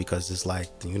funny because it's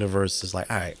like the universe is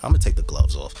like, all right, I'm gonna take the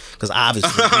gloves off because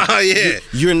obviously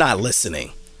you're not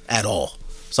listening at all.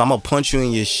 So I'm gonna punch you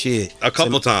in your shit a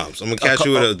couple times. I'm gonna catch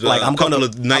you with a couple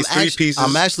of nice three pieces.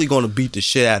 I'm actually gonna beat the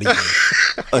shit out of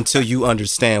you until you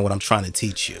understand what I'm trying to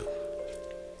teach you.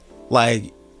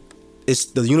 Like, it's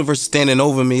the universe standing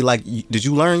over me. Like, did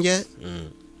you learn yet?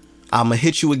 I'm gonna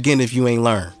hit you again if you ain't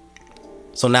learned.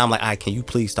 So now I'm like, all right, can you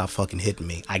please stop fucking hitting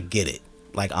me? I get it.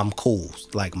 Like, I'm cool.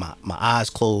 Like, my eyes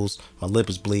closed, my lip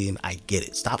is bleeding. I get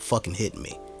it. Stop fucking hitting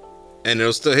me. And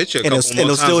it'll still hit you a couple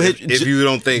more times if you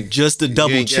don't think. Just to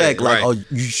double check, like, oh,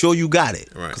 you sure you got it?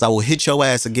 Right. Because I will hit your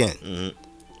ass again.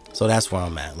 So that's where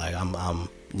I'm at. Like, I'm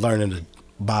learning to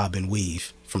bob and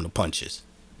weave from the punches.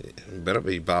 Yeah, better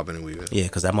be bobbing and weaving. Yeah,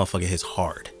 because that motherfucker hits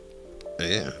hard.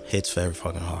 Yeah. Hits very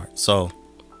fucking hard. So,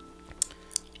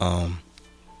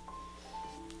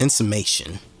 in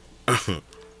summation,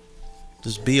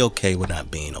 just be okay with not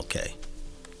being okay.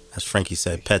 As Frankie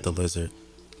said, pet the lizard.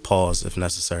 Pause if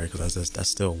necessary, because that's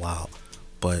still wild.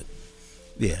 But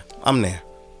yeah, I'm there.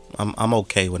 I'm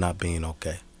okay with not being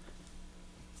okay.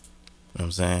 You know what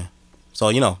I'm saying? So,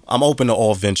 I'm open to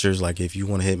all ventures. Like, if you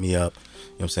want to hit me up, you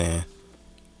know what I'm saying,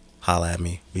 holla at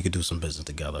me. We could do some business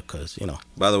together, because,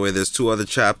 By the way, there's 2 other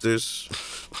chapters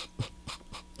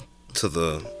to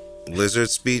the lizard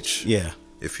speech. Yeah.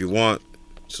 If you want,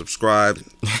 subscribe.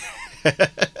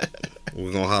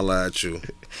 We're gonna holla at you.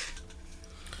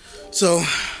 So,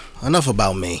 enough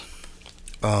about me.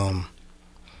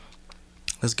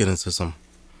 Let's get into some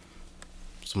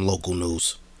local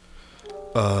news.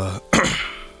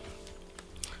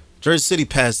 Jersey City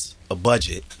passed a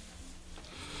budget.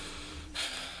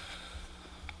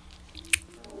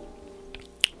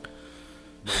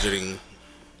 Budgeting.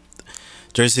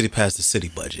 Jersey City passed the city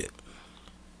budget.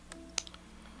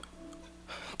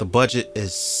 The budget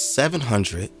is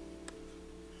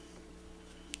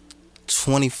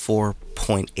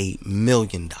 $724.8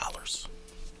 million.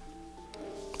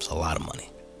 It's a lot of money.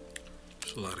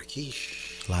 It's a lot of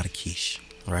quiche. A lot of quiche,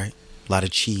 right? A lot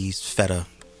of cheese, feta,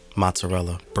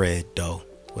 mozzarella, bread, dough,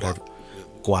 whatever.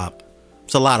 Guap.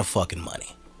 It's a lot of fucking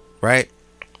money, right?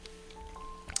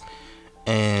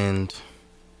 And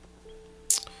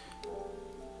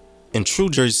in true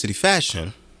Jersey City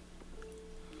fashion,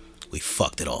 we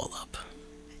fucked it all up.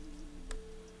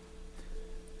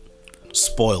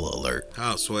 Spoiler alert.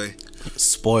 How, Sway?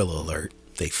 Spoiler alert.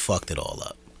 They fucked it all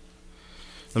up.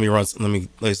 Let me throw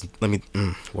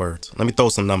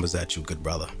some numbers at you, good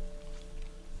brother.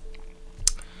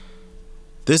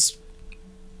 This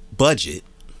budget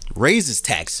raises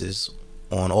taxes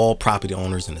on all property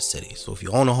owners in the city. So if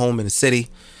you own a home in the city,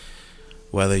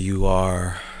 whether you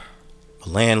are a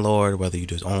landlord, whether you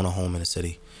just own a home in the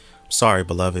city, I'm sorry,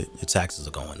 beloved, your taxes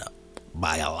are going up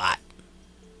by a lot.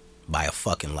 By a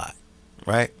fucking lot,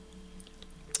 right?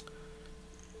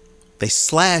 They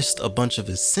slashed a bunch of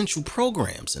essential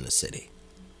programs in the city.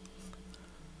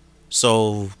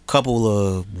 So a couple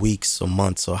of weeks or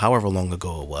months or however long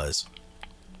ago it was,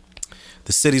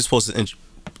 the city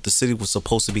was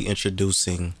supposed to be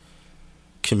introducing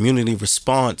community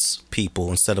response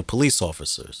people instead of police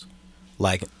officers.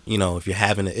 Like, you know, if you're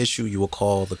having an issue, you will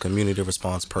call the community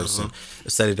response person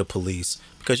instead of the police,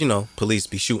 because, you know, police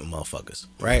be shooting motherfuckers,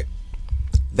 right?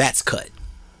 That's cut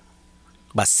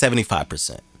by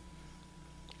 75%.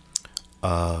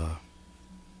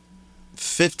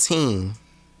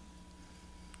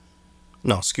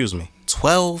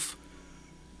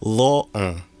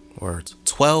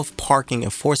 12 parking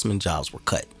enforcement jobs were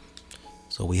cut.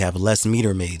 So we have less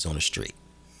meter maids on the street.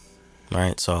 All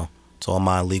right, so to all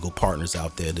my illegal partners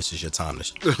out there, this is your time to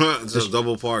Just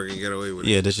double park and get away with it.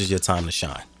 Yeah, this is your time to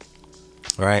shine.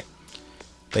 All right.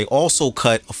 They also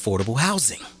cut affordable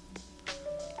housing.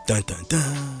 Dun dun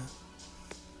dun.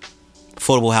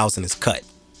 Affordable housing is cut.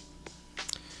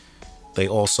 They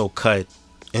also cut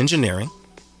engineering,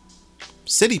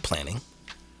 city planning,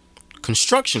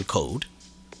 construction code.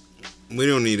 We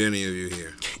don't need any of you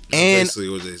here.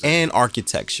 That's and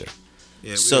architecture.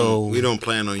 Yeah, we don't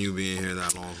plan on you being here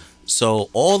that long. So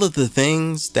all of the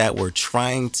things that were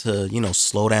trying to, you know,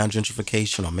 slow down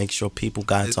gentrification or make sure people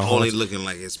got into homes. It's only looking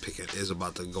like it's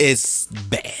about to go. It's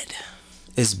bad.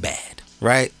 It's bad,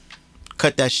 right?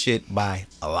 Cut that shit by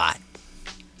a lot.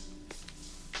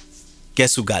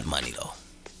 Guess who got money, though?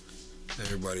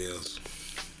 Everybody else.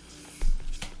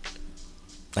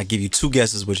 I give you two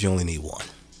guesses, but you only need one.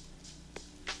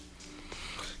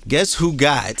 Guess who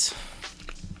got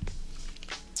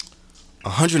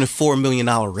 $104 million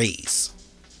raise?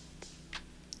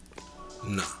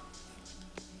 Nah.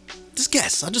 Just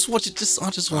guess. I don't want to guess. I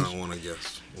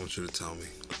want you to tell me.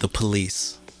 The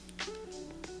police.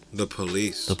 The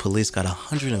police. The police got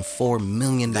 $104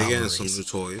 million They're getting raise. some new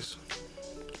toys.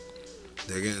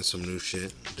 They're getting some new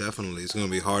shit. Definitely. It's going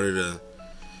to be harder to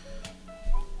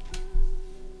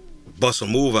bust a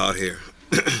move out here.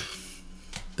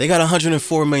 They got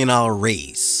 $104 million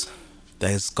raise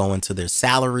that's going to their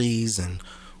salaries and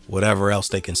whatever else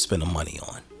they can spend the money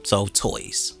on. So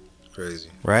toys. Crazy.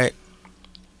 Right?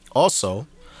 Also,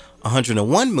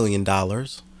 $101 million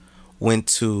went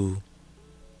to,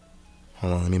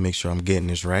 hold on, let me make sure I'm getting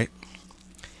this right.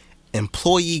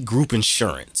 Employee group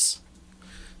insurance.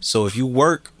 So if you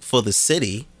work for the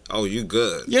city. Oh, you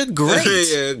good. You're great.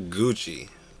 Yeah, Gucci.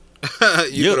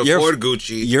 you could afford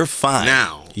Gucci. You're fine.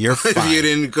 Now. You're fine. If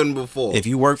you couldn't before. If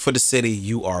you work for the city,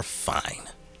 you are fine.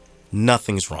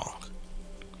 Nothing's wrong.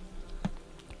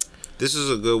 This is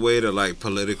a good way to, like,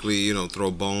 politically, you know, throw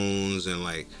bones and,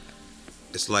 like,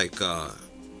 it's like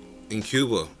in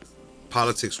Cuba,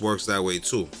 politics works that way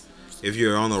too. If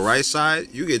you're on the right side,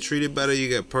 you get treated better, you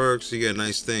get perks, you get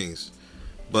nice things.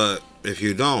 But if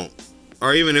you don't,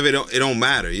 or even if it don't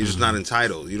matter, you're just not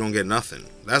entitled. You don't get nothing.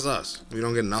 That's us. We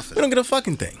don't get nothing. We don't get a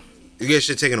fucking thing. You get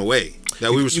shit taken away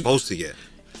that we were supposed to get.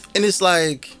 And it's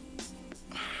like,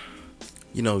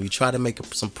 you know, you try to make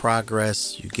some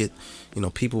progress. You get, you know,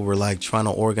 people were like trying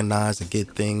to organize and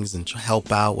get things and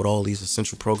help out with all these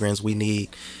essential programs we need.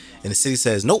 And the city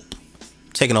says, nope,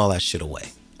 taking all that shit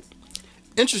away.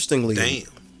 Interestingly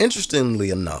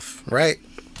enough, right?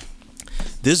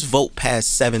 This vote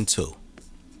passed 7-2.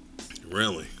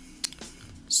 Really?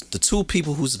 The two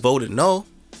people who's voted no,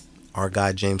 our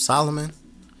guy James Solomon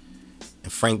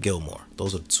and Frank Gilmore.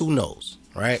 Those are the two no's,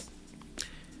 right?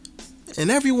 And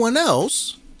everyone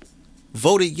else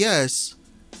voted yes,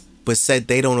 but said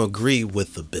they don't agree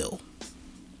with the bill.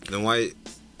 Then why?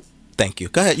 Thank you.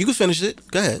 Go ahead. You can finish it.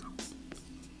 Go ahead.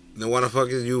 Then why the fuck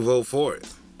did you vote for it?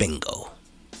 Bingo.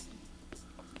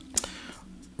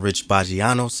 Rich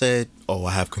Baggiano said, oh,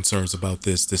 I have concerns about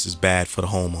this. This is bad for the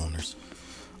homeowners.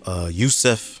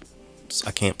 Yusuf,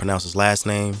 I can't pronounce his last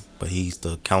name, but he's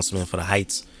the councilman for the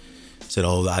Heights, said,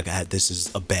 oh, this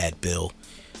is a bad bill.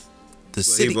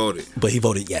 He voted. But he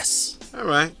voted yes. All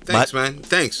right. Thanks, man.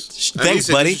 Thanks. Thanks,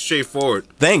 buddy. Straightforward.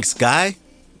 Thanks, guy.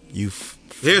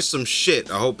 Here's some shit.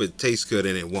 I hope it tastes good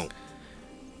and it won't.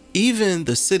 Even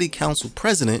the city council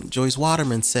president, Joyce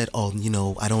Waterman, said, oh,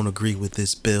 I don't agree with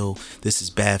this bill. This is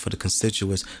bad for the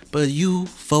constituents. But you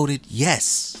voted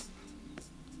yes.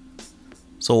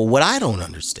 So what I don't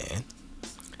understand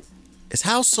is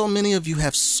how so many of you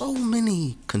have so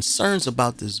many concerns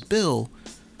about this bill,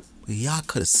 but y'all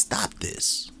could have stopped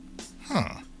this.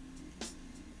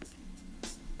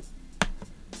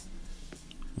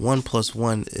 1 +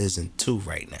 1 isn't 2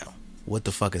 right now. What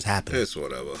the fuck is happening? It's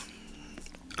whatever.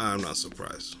 I'm not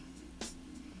surprised.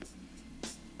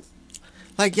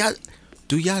 Like, y'all,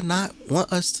 do y'all not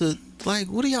want us to, like,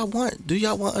 what do y'all want? Do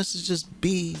y'all want us to just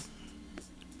be...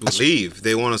 Leave.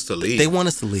 They want us to leave. They want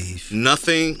us to leave.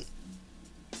 Nothing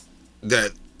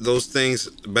that those things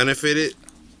benefited,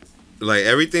 like,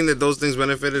 everything that those things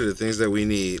benefited are things that we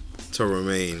need to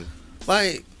remain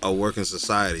like a working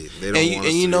society. They don't want us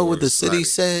and you to know be what the city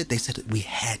society. said? They said we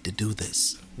had to do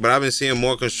this. But I've been seeing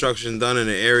more construction done in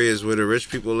the areas where the rich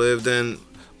people lived in.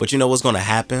 But you know what's going to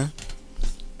happen?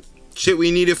 Shit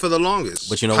we needed for the longest.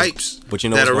 But you know, pipes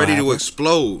that are ready to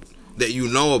explode that you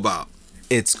know about.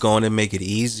 It's going to make it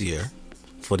easier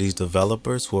for these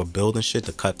developers who are building shit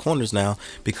to cut corners now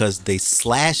because they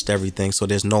slashed everything so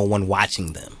there's no one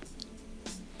watching them.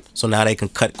 So now they can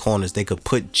cut corners. They could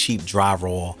put cheap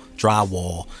drywall.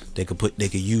 They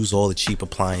could use all the cheap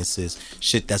appliances.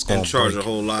 Shit that's going to charge a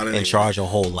whole lot. And charge a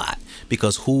whole lot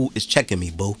because who is checking me,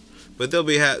 boo? But they're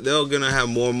gonna have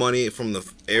more money from the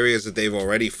areas that they've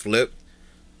already flipped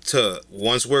to,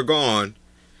 once we're gone,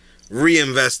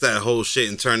 reinvest that whole shit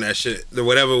and turn that shit,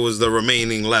 whatever was the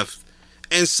remaining left,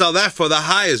 and sell that for the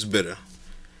highest bidder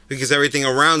because everything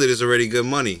around it is already good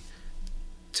money.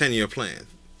 10-year plan.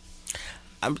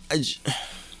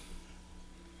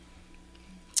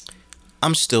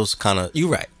 I'm still kind of... You're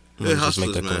right. They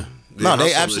hustlers, man.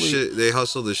 They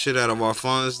hustle the shit out of our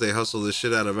funds. They hustle the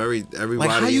shit out of everybody. Like,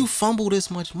 how you fumble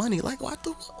this much money? Like, what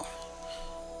the...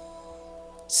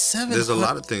 There's a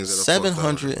lot of things that are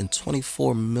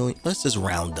 $724 million. Let's just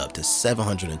round up to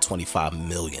 $725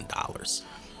 million.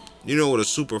 You know what a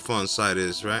Superfund site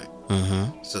is, right?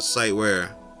 Mm-hmm. It's a site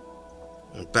where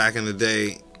back in the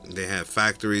day they had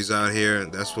factories out here.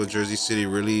 That's what Jersey City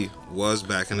really was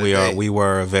back in the day. We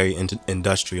were a very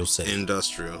industrial city.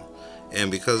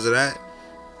 And because of that,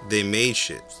 they made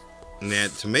shit. And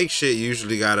to make shit, you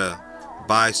usually gotta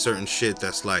buy certain shit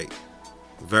that's like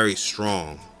very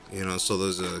strong. So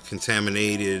those are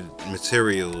contaminated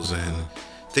materials and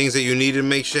things that you need to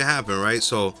make shit happen, right?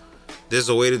 So there's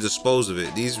a way to dispose of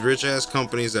it. These rich ass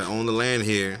companies that own the land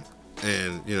here,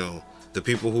 and the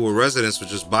people who were residents were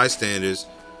just bystanders.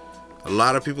 A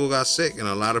lot of people got sick and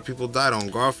a lot of people died on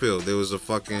Garfield. There was a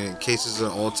fucking cases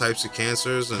of all types of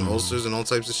cancers and ulcers and all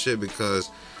types of shit because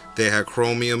they had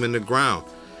chromium in the ground.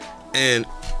 And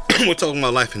we're talking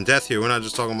about life and death here. We're not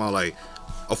just talking about like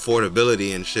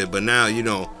affordability and shit. But now,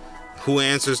 who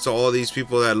answers to all these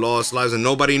people that lost lives and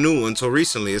nobody knew until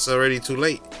recently? It's already too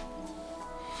late.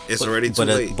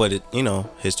 But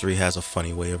history has a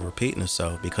funny way of repeating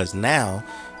itself because now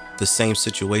the same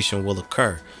situation will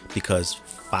occur because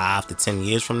 5 to 10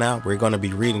 years from now, we're going to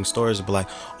be reading stories and be like,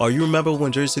 oh, you remember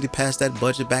when Jersey City passed that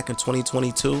budget back in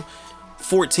 2022?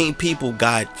 14 people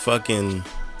got fucking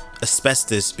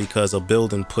asbestos because a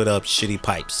building put up shitty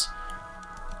pipes.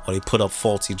 Or they put up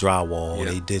faulty drywall. Or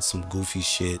they did some goofy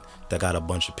shit that got a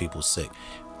bunch of people sick.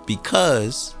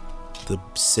 Because the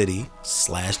city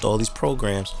slashed all these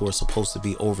programs who are supposed to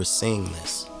be overseeing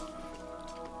this.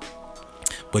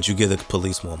 But you give the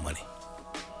police more money.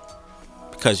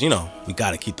 Because, we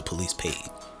got to keep the police paid.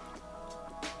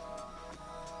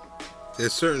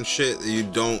 There's certain shit that you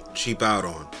don't cheap out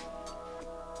on.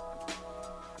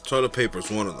 Toilet paper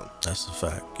is one of them. That's a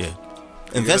fact, yeah.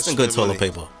 Invest in good toilet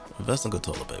paper. Invest in good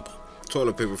toilet paper.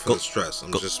 Toilet paper for the stress.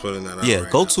 I'm just putting that out. Yeah,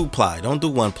 go 2-ply. Don't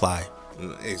do 1-ply.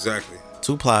 Exactly.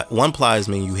 2-ply. 1-plies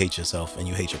mean you hate yourself and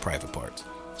you hate your private parts.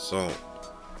 So,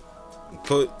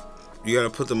 you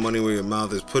gotta put the money where your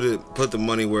mouth is. Put the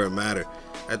money where it matters.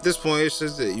 At this point, it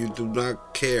says that you do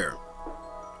not care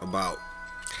about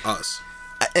us.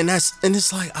 And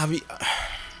it's like,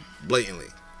 blatantly.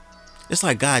 It's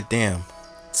like, goddamn.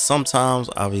 Sometimes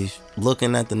I'll be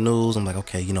looking at the news. I'm like,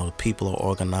 okay, the people are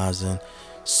organizing.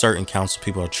 Certain council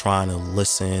people are trying to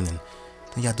listen. And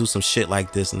then y'all do some shit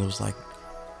like this. And it was like,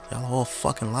 y'all are all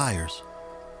fucking liars.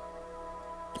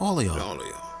 All of y'all.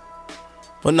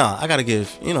 But nah, I gotta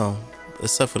give,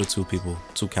 except for the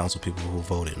two council people who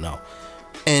voted no.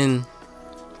 And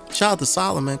shout out to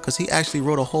Solomon, because he actually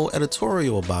wrote a whole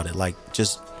editorial about it. Like,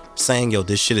 just saying, yo,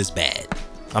 this shit is bad.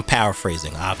 I'm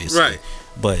paraphrasing, obviously. Right.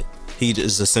 But he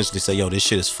just essentially said, yo, this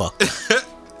shit is fucked up.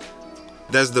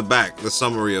 That's the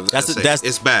summary of the essay.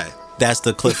 It's bad. That's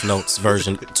the Cliff Notes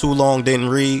version. Too long, didn't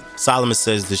read. Solomon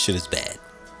says this shit is bad.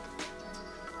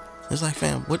 It's like,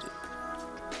 fam, what?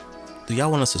 Do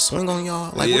y'all want us to swing on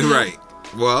y'all? Like, yeah, right.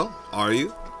 Well, are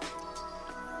you?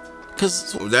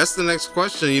 Because that's the next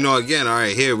question. You know, again, all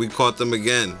right, here, we caught them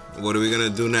again. What are we going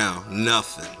to do now?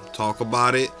 Nothing. Talk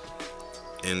about it,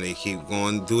 and they keep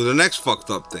going do the next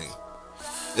fucked up thing.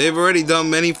 They've already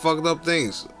done many fucked up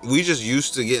things. We just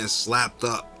used to getting slapped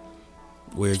up.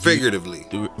 Figuratively.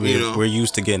 We're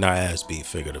used to getting our ass beat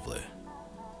figuratively.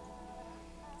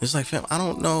 It's like, fam, I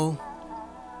don't know.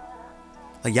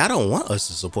 Like, y'all don't want us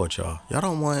to support y'all. Y'all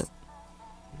don't want...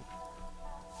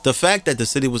 The fact that the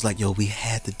city was like, yo, we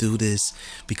had to do this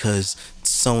because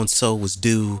so-and-so was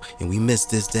due and we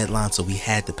missed this deadline, so we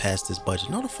had to pass this budget.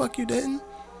 No, the fuck you didn't.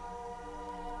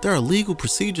 There are legal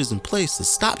procedures in place to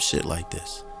stop shit like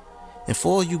this. And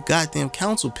for all you goddamn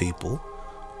council people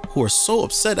who are so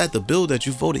upset at the bill that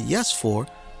you voted yes for,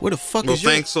 where the fuck is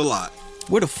your... thanks a lot.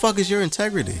 Where the fuck is your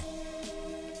integrity?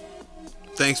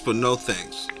 Thanks, but no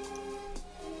thanks.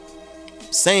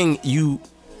 Saying you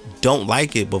don't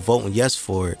like it but voting yes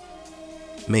for it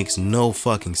makes no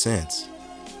fucking sense.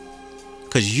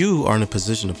 Because you are in a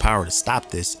position of power to stop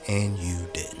this and you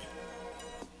didn't.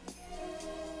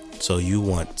 So you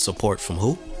want support from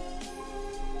who?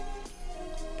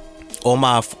 All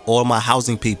my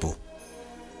housing people.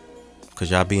 Because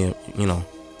y'all being, you know,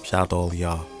 shout out to all of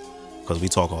y'all. Because we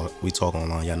talk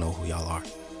online. Y'all know who y'all are.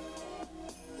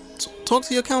 Talk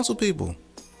to your council people.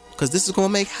 Because this is going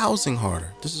to make housing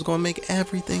harder. This is going to make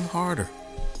everything harder.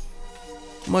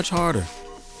 Much harder.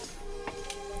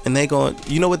 And they going,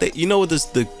 you know what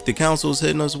the council is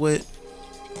hitting us with?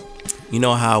 You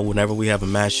know how whenever we have a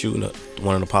mass shooting,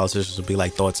 one of the politicians will be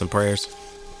like, thoughts and prayers?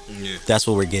 Yeah. That's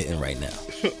what we're getting right now.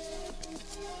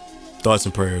 Thoughts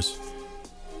and prayers.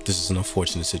 This is an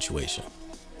unfortunate situation.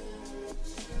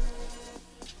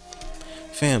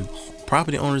 Fam,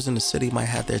 property owners in the city might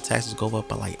have their taxes go up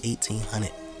by like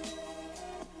 $1,800.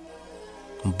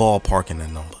 I'm ballparking that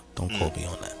number. Don't quote me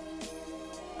on that.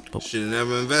 But should have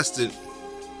never invested.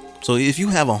 So if you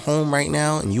have a home right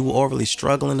now and you are really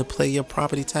struggling to pay your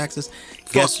property taxes,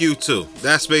 fuck you too.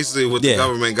 That's basically what the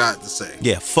government got to say.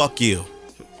 Yeah, fuck you.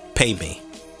 Pay me.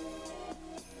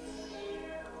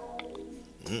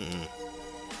 Mm-mm.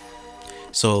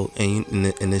 So, and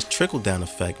this trickle down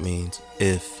effect means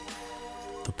if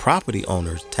the property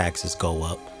owner's taxes go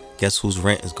up, guess whose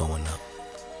rent is going up?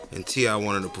 And T.I.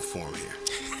 wanted to perform here.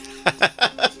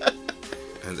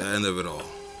 At the end of it all.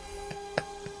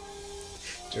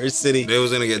 Jersey City. They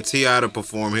was going to get T.I. to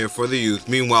perform here for the youth.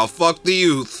 Meanwhile, fuck the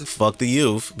youth. Fuck the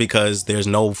youth, because there's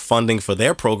no funding for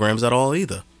their programs at all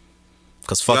either.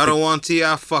 Because fuck, y'all don't want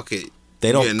T.I., fuck it.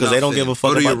 They don't, because they don't give a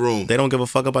fuck about your room. They don't give a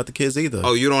fuck about the kids either.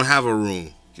 Oh, you don't have a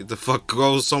room. Get the fuck,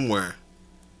 go somewhere.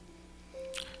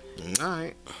 All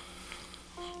right.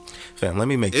 Fam, let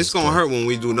me make it's going to hurt when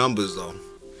we do numbers, though.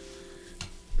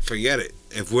 Forget it.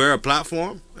 If we're a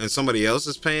platform and somebody else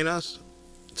is paying us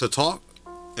to talk,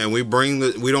 and we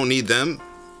don't need them,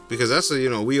 because that's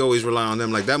we always rely on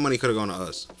them. Like, that money could have gone to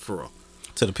us, for real.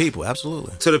 To the people,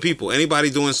 absolutely. To the people. Anybody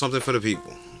doing something for the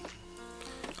people.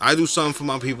 I do something for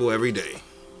my people every day.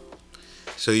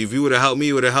 So if you would have helped me,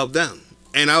 you would have helped them.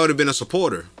 And I would have been a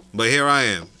supporter. But here I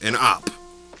am, an op.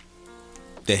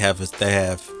 They have.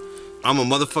 I'm a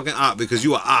motherfucking op because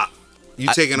you are op. You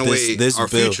taking away our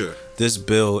future. This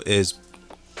bill is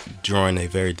drawing a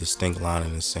very distinct line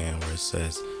in the sand where it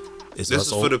says, this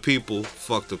is for the people,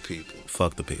 fuck the people.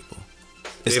 Fuck the people.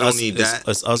 They don't need that.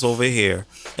 It's us over here,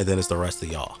 and then it's the rest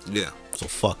of y'all. Yeah. So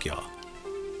fuck y'all.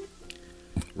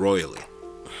 Royally.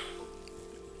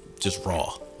 Just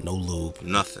raw. No lube.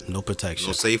 Nothing. No protection.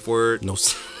 No safe word. No.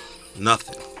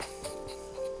 Nothing.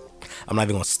 I'm not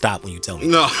even going to stop when you tell me.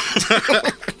 No.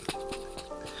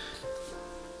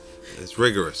 It's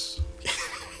rigorous.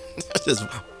 Just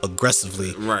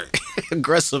aggressively. Right.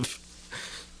 Aggressive.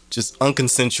 Just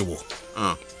unconsensual.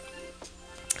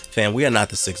 Fam, we are not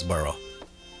the sixth borough.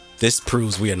 This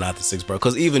proves we are not the sixth borough.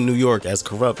 Because even New York, as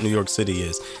corrupt New York City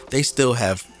is, they still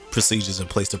have procedures in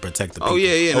place to protect the people. Oh,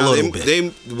 yeah. A little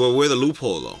bit. We're the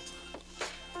loophole, though.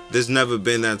 There's never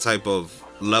been that type of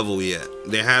level yet.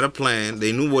 They had a plan.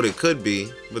 They knew what it could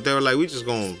be. But they were like, we just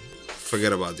going to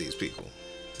forget about these people.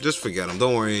 Just forget them.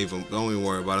 Don't even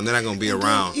worry about them. They're not going to be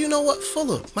around. You know what?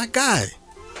 Fuller, my guy.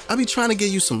 I be trying to give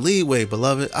you some leeway,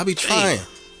 beloved. I be trying. Damn.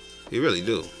 You really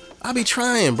do. I be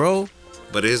trying, bro.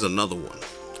 But here's another one.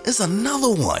 It's another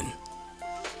one.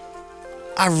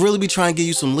 I really be trying to give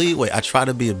you some leeway. I try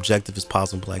to be objective as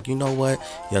possible. Like, you know what?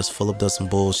 Yes, Philip does some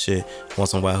bullshit.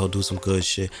 Once in a while, he'll do some good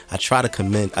shit. I try to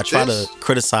to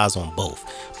criticize on both.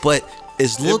 But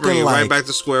It's looking like right back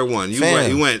to square one.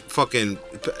 You went fucking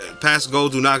pass go,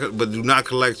 do not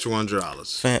collect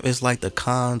 $200. Fam, it's like the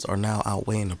cons are now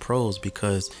outweighing the pros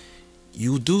because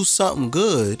you do something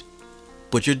good,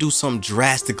 but you do something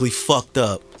drastically fucked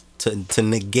up to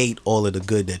negate all of the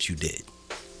good that you did.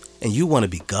 And you want to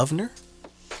be governor?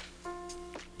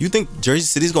 You think Jersey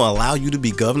City's gonna allow you to be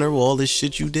governor with all this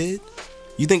shit you did?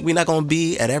 You think we're not gonna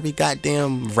be at every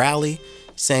goddamn rally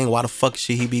saying why the fuck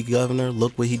should he be governor?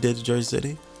 Look what he did to Jersey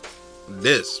City.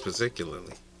 This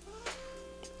particularly.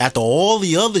 After all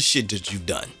the other shit that you've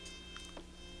done,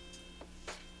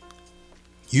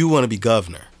 you want to be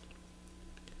governor.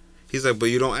 He's like, but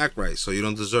you don't act right, so you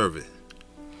don't deserve it.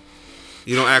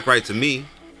 You don't act right to me,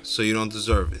 so you don't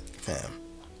deserve it.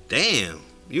 Damn,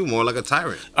 you more like a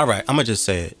tyrant. All right, I'm gonna just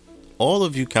say it. All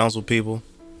of you council people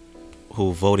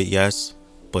who voted yes,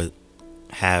 but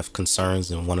have concerns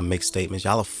and want to make statements,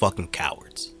 y'all are fucking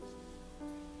cowards.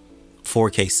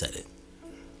 4K said it.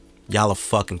 Y'all are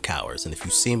fucking cowards. And if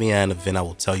you see me at an event, I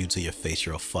will tell you to your face,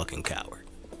 you're a fucking coward.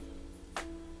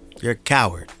 You're a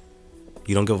coward.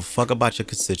 You don't give a fuck about your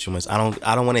constituents. I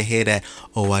don't want to hear that,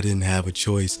 oh, I didn't have a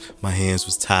choice. My hands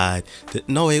was tied.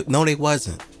 No, they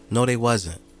wasn't. No, they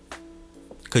wasn't.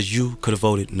 Because you could have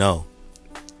voted no.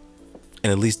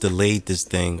 And at least delayed this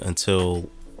thing until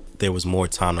there was more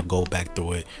time to go back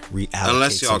through it, reallocate.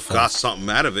 Unless y'all got something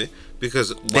out of it.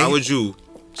 Because why would you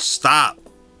stop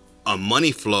a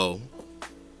money flow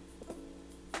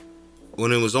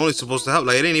when it was only supposed to help?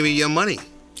 Like, it ain't even your money.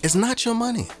 It's not your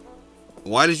money.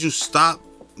 Why did you stop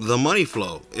the money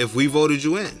flow if we voted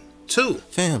you in?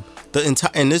 Fam,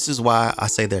 and this is why I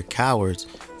say they're cowards,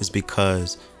 is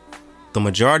because the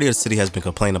majority of the city has been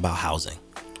complaining about housing,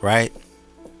 right?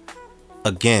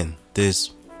 Again, this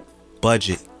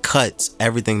budget cuts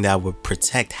everything that would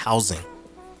protect housing.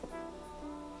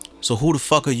 So who the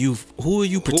fuck are you? Who are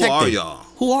you protecting? Who are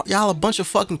y'all? Y'all a bunch of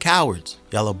fucking cowards.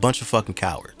 Y'all a bunch of fucking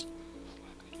cowards.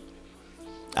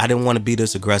 I didn't want to be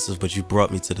this aggressive, but you brought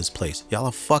me to this place. Y'all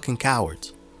are fucking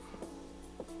cowards.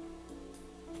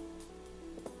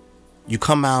 You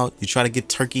come out, you try to get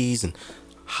turkeys and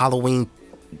Halloween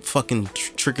fucking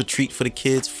trick or treat for the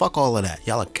kids. Fuck all of that.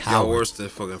 Y'all are cowards. Y'all worse than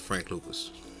fucking Frank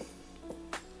Lucas.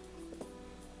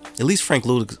 At least Frank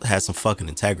Lucas had some fucking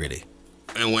integrity.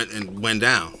 And went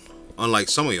down. Unlike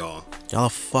some of y'all. Y'all are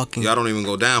fucking... Y'all don't even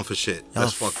go down for shit. Y'all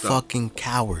That's fucked up. Fucking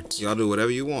cowards. Y'all do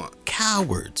whatever you want.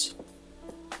 Cowards.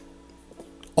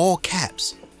 All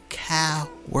caps.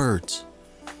 Cowards.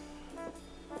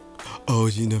 Oh,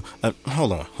 you know...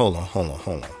 hold on.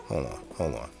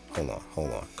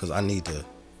 Because I need to...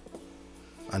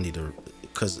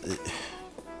 Because...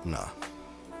 Nah.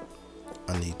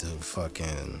 I need to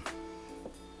fucking...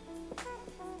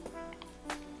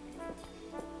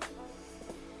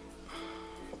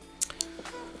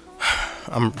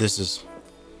 This is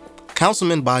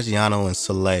Councilman Baggiano and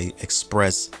Saleh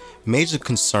express major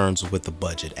concerns with the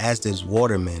budget, as did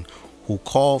Waterman, who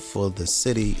called for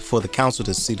the council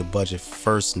to see the budget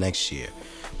first next year.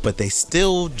 But they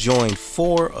still joined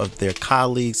 4 of their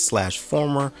colleagues /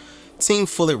 former Team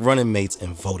Fullett running mates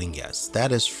in voting yes.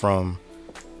 That is from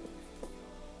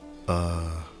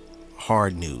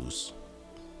Hard News.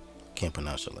 Can't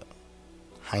pronounce your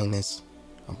Highness.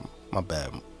 My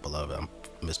bad, beloved. I'm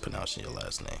mispronouncing your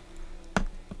last name.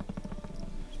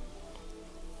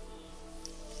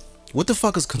 What the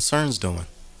fuck is Concerns doing?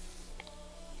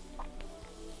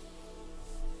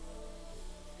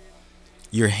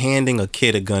 You're handing a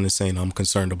kid a gun and saying, I'm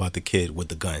concerned about the kid with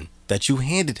the gun that you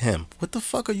handed him. What the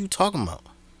fuck are you talking about?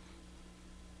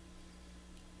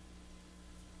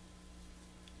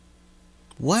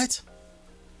 What?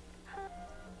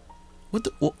 What?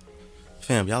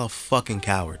 Fam, y'all are fucking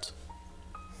cowards.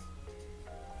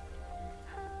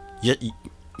 You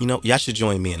know, y'all should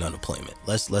join me in unemployment.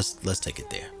 Let's take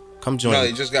it there. Come join. No,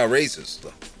 they just got raises.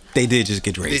 Though. They did just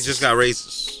get raises. They just got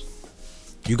raises.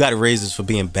 You got raises for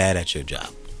being bad at your job.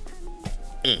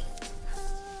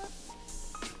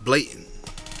 Blatant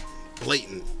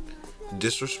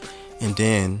disrespect. And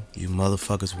then you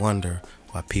motherfuckers wonder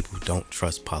why people don't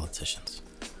trust politicians.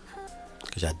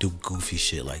 Because y'all do goofy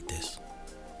shit like this.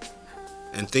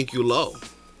 And think you low.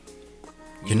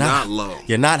 You're not low.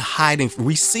 You're not hiding.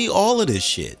 We see all of this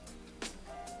shit.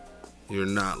 You're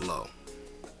not low.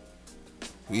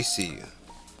 We see you.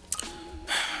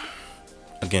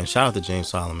 Again, shout out to James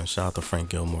Solomon. Shout out to Frank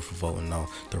Gilmore for voting no.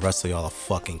 The rest of y'all are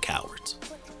fucking cowards.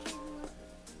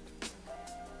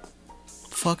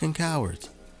 Fucking cowards.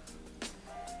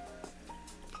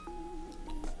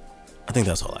 I think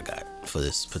that's all I got for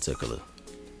this particular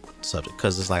subject.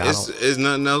 Because it's like, there's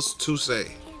nothing else to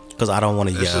say. Because I don't want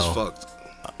to yell. It's just fucked.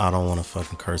 I don't want to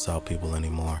fucking curse out people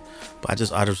anymore. But I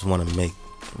just want to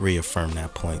reaffirm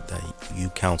that point that you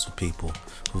council people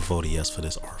who voted yes for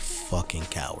this are fucking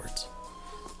cowards.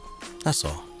 That's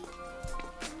all.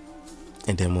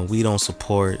 And then when we don't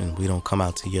support and we don't come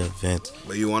out to your events.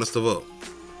 But you want us to vote.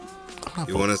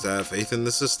 You want us to have faith in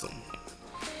the system.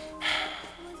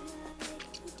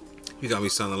 You got me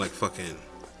sounding like fucking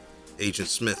Agent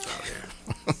Smith out here.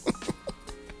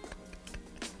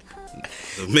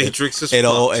 The Matrix is it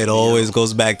always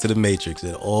goes back to the Matrix.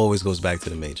 It always goes back to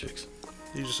the Matrix.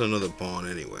 You're just another pawn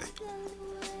anyway.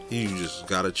 You just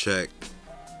gotta check.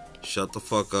 Shut the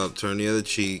fuck up. Turn the other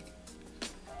cheek.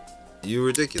 You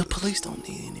ridiculous. The police don't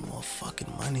need any more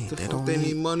fucking money. They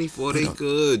need money for. They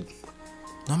good.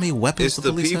 How many weapons it's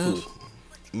the police people. have?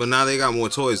 But now they got more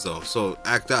toys though. So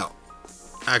act out.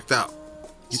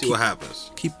 See what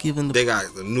happens. Keep giving They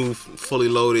got the new fully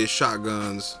loaded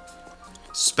shotguns.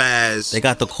 Spaz. They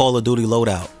got the Call of Duty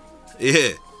loadout.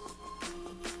 Yeah.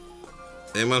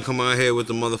 They might come out here with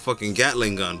the motherfucking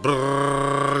Gatling gun.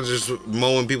 Brrr, just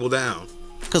mowing people down.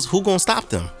 Because who gonna stop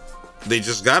them? They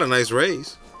just got a nice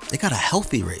raise. They got a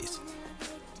healthy raise.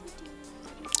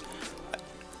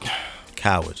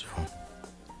 Cowards, yo.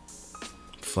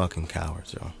 Fucking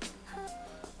cowards, yo.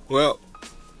 Well,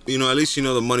 at least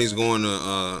the money's going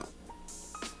to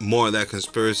more of that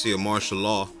conspiracy of martial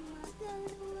law.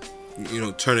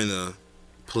 Turning the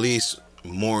police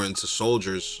more into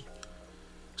soldiers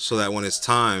so that when it's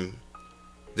time,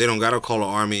 they don't gotta call the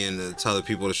army and to tell the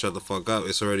people to shut the fuck up.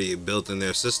 It's already built in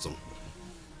their system.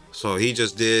 So he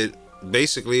just did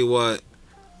basically what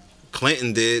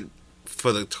Clinton did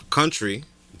for the country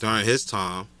during his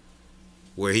time,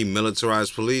 where he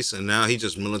militarized police, and now he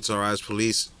just militarized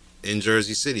police in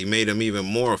Jersey City, made him even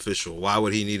more official. Why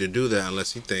would he need to do that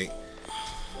unless he think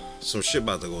some shit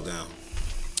about to go down?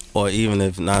 Or even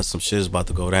if not some shit is about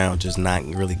to go down, just not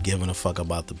really giving a fuck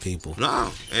about the people. No.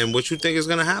 And what you think is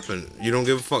gonna happen? You don't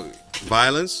give a fuck.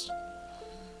 Violence.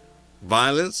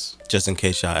 Just in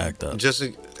case y'all act up. Just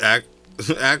act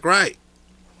right.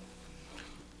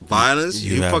 Violence.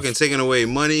 You fucking taking away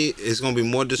money. It's gonna be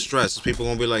more distress. People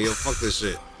gonna be like, yo, fuck this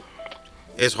shit.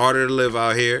 It's harder to live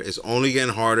out here. It's only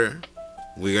getting harder.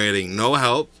 We're getting no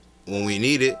help when we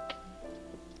need it.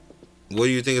 What do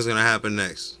you think is gonna happen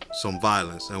next? Some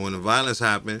violence. And when the violence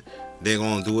happens, they're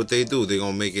gonna do what they do. They're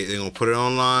gonna make it. They're gonna put it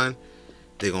online.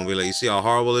 They're gonna be like, you see how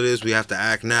horrible it is? We have to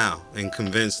act now and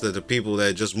convince that the people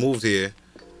that just moved here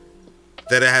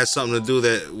that it has something to do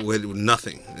that with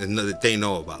nothing and that they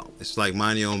know about. It's like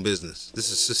mind your own business. This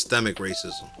is systemic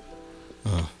racism.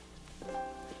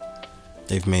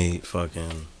 They've made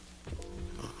fucking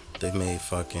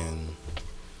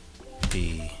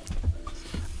the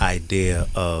idea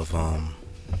of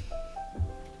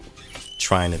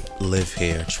trying to live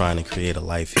here, trying to create a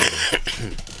life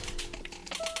here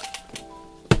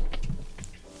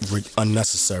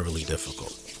unnecessarily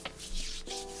difficult.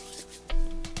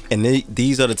 And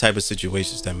these are the type of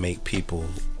situations that make people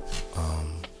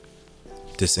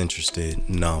disinterested,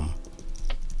 numb,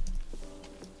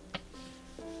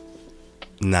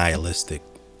 nihilistic,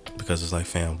 because it's like,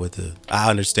 fam, I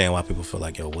understand why people feel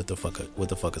like, yo, what the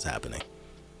fuck is happening?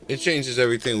 It changes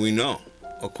everything we know,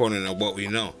 according to what we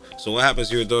know. So what happens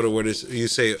to your daughter? You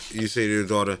say to your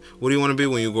daughter, what do you want to be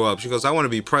when you grow up? She goes, I want to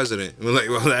be president. And we're like,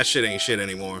 well, that shit ain't shit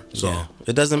anymore. So yeah.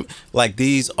 It doesn't, like,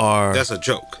 that's a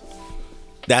joke.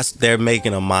 They're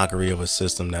making a mockery of a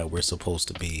system that we're supposed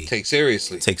to be take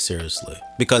seriously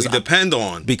because we depend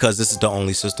on, because this is the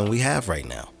only system we have right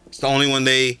now. It's the only one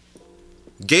they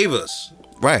gave us,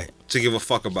 right, to give a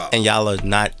fuck about. And y'all are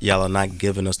not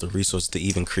giving us the resources to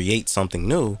even create something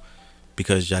new,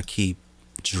 because y'all keep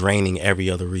draining every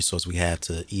other resource we have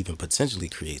to even potentially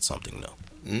create something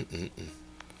new.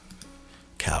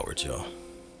 Cowards, yo.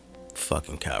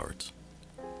 Fucking cowards.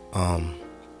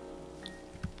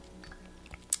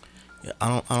 Yeah,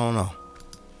 I don't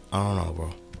know,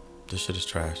 bro. This shit is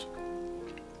trash.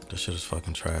 This shit is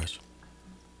fucking trash.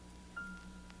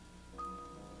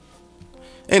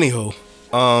 Anywho,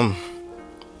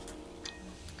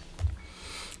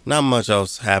 not much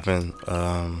else happened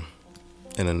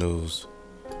in the news.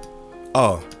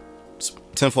 Oh,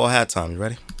 tinfoil hat time. You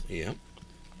ready? Yeah.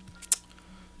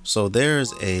 So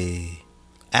there's a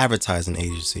advertising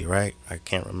agency, right? I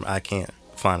can't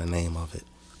find the name of it.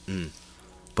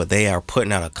 But they are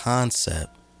putting out a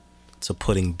concept to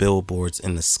putting billboards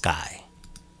in the sky.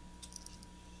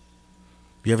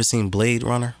 You ever seen Blade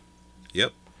Runner?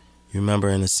 Yep. You remember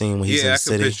in the scene when he's in the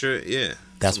city? Yeah, I can picture it. Yeah.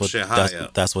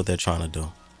 That's what they're trying to do.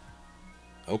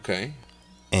 Okay.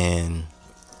 And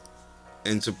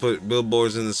to put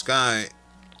billboards in the sky,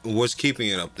 what's keeping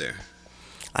it up there?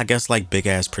 I guess like big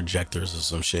ass projectors or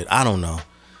some shit. I don't know.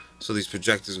 So these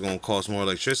projectors are gonna cost more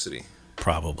electricity.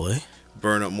 Probably.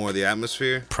 Burn up more of the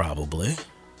atmosphere. Probably.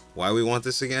 Why we want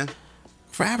this again?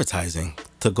 For advertising.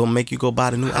 To go make you go buy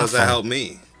the new iPhone. How does that help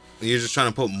me? You're just trying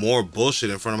to put more bullshit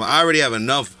in front of me. I already have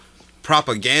enough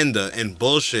propaganda and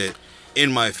bullshit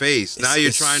in my face. Now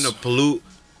you're trying to pollute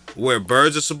where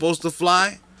birds are supposed to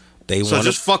fly? So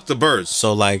just fuck the birds.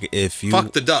 So like if you...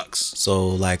 Fuck the ducks. So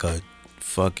like a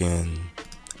fucking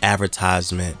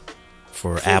advertisement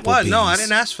for Applebee's. What? No, I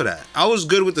didn't ask for that. I was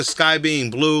good with the sky being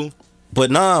blue.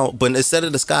 But instead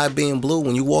of the sky being blue,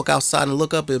 when you walk outside and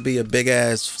look up, it'll be a big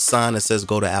ass sign that says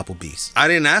go to Applebee's. I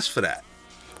didn't ask for that.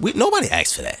 Nobody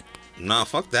asked for that. Nah,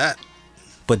 fuck that.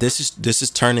 But this is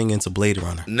turning into Blade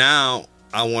Runner. Now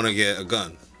I want to get a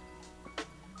gun.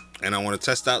 And I want to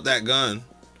test out that gun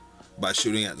by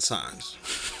shooting at the signs.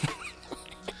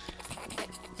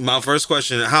 My first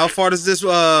question, how far does this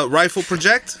rifle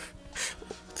project?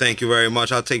 Thank you very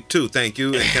much. I'll take 2. Thank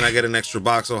you. And can I get an extra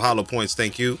box of hollow points?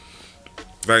 Thank you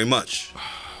very much.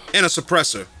 And a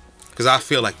suppressor, because I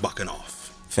feel like bucking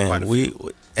off. Fam,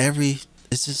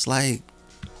 it's just like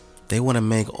they want to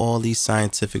make all these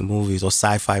scientific movies or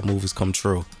sci-fi movies come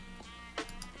true.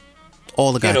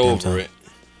 All the goddamn time. Get over it.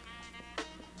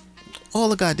 All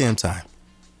the goddamn time.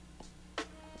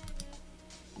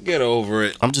 Get over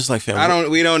it. I'm just like, fam.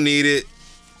 We don't need it.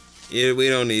 Yeah, we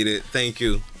don't need it. Thank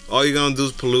you. All you're gonna do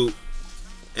is pollute.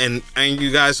 And ain't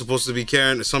you guys supposed to be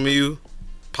caring? Some of you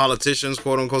politicians,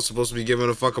 quote unquote, supposed to be giving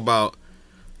a fuck about,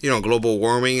 global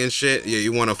warming and shit. Yeah,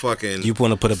 you want to put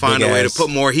find a way to put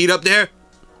more heat up there.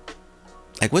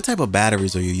 Like, what type of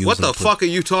batteries are you using? What the fuck are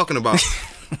you talking about?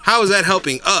 How is that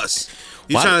helping us?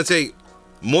 You trying to take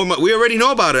more money? We already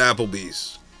know about it,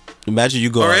 Applebee's. Imagine you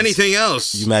go or anything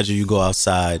else. Imagine you go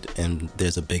outside and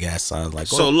there's a big ass sign like.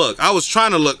 So look, I was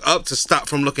trying to look up to stop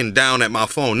from looking down at my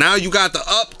phone. Now you got the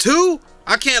up too.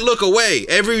 I can't look away.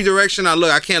 Every direction I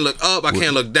look, I can't look up. I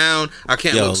can't look down. I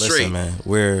can't look straight. Listen, man,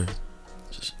 we're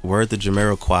at the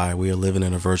Jamiroquai. We are living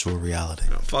in a virtual reality.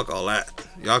 Fuck all that.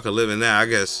 Y'all can live in that.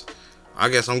 I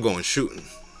guess I'm going shooting.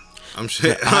 I'm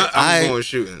going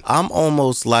shooting. I'm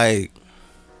almost like.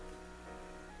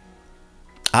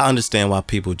 I understand why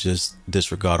people just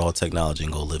disregard all technology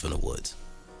and go live in the woods.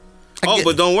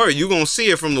 But don't worry, you gonna see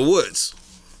it from the woods.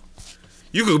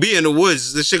 You could be in the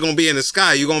woods, this shit gonna be in the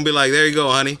sky. You gonna be like, there you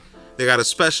go, honey. They got a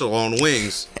special on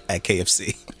wings at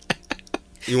KFC.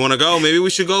 You wanna go? Maybe we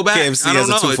should go back. KFC I don't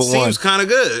has know. a 2 for 1. It seems kind of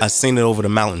good. I seen it over the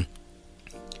mountain.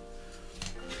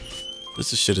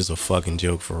 This shit is a fucking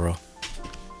joke for real.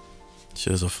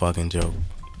 Shit is a fucking joke.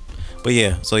 But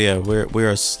yeah, we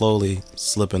are slowly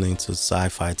slipping into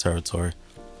sci-fi territory.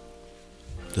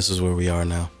 This is where we are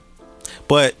now.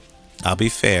 But I'll be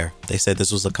fair. They said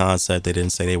this was a concept. They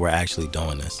didn't say they were actually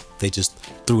doing this. They just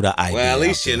threw the idea. Well, at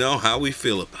least you know how we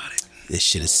feel about it. This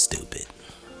shit is stupid.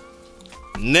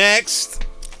 Next.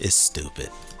 It's stupid.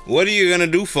 What are you gonna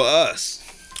do for us?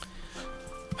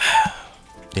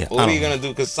 Yeah, what are you gonna do?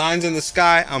 Because signs in the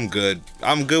sky, I'm good.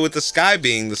 I'm good with the sky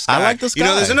being the sky. I like the sky.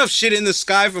 There's enough shit in the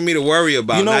sky for me to worry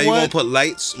about. You know now what? You gonna put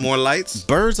lights, more lights?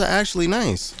 Birds are actually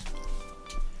nice.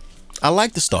 I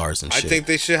like the stars and shit. I think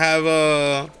they should have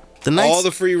all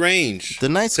the free range. The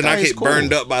night sky to not get is cool.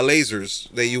 burned up by lasers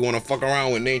that you want to fuck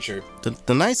around with nature.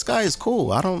 The night sky is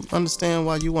cool. I don't understand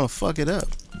why you want to fuck it up.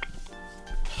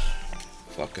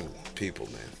 Fucking people,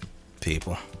 man.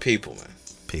 People, man.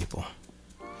 People.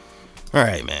 All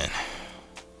right, man.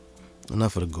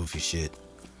 Enough of the goofy shit.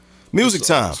 Music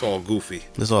time. It's all goofy.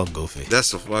 It's all goofy.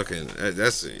 It's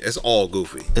all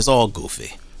goofy. It's all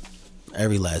goofy.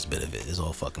 Every last bit of it is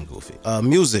all fucking goofy.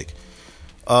 Music.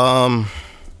 There's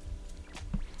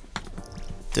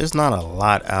not a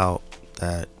lot out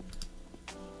that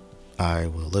I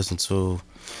will listen to.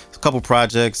 A couple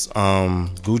projects.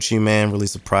 Gucci Mane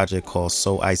released a project called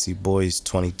So Icy Boys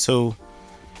 22.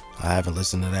 I haven't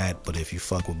listened to that, but if you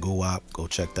fuck with Guwap, go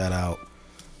check that out.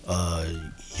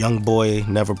 Young Boy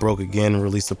Never Broke Again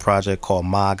released a project called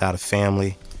Ma Got a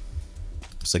Family.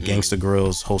 It's a Gangsta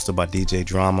Grills hosted by DJ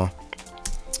Drama.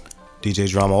 DJ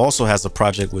Drama also has a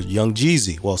project with Young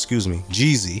Jeezy.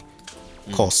 Jeezy,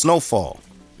 called Snowfall.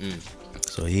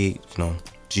 So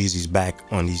Jeezy's back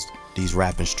on these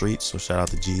rapping streets. So shout out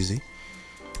to Jeezy.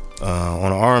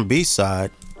 On the R&B side,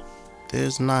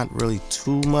 there's not really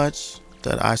too much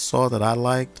that I saw that I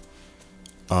liked.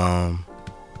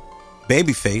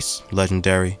 Babyface,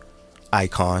 legendary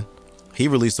icon, he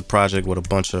released a project with a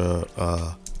bunch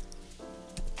of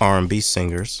R&B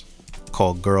singers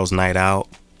called Girls Night Out.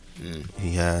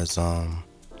 He has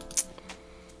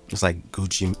it's like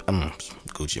Gucci Mane.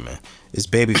 It's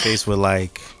Babyface with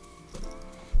like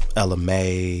Ella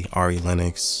Mai, Ari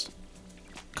Lennox,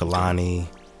 Kalani,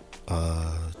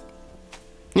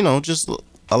 just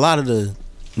a lot of the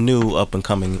new up and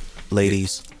coming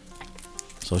ladies.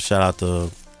 So shout out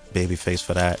to Babyface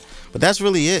for that. But that's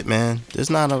really it, man. There's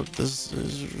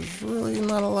really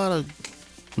not a lot of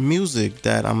music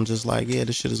that I'm just like, yeah,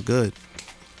 this shit is good.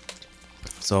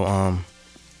 So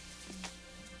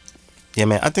yeah,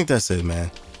 man, I think that's it,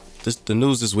 man. The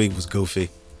news this week was goofy.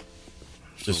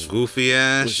 Just goofy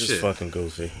ass shit. Just fucking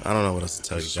goofy. I don't know what else to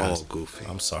tell you guys. It's all goofy.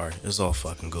 I'm sorry. It's all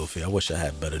fucking goofy. I wish I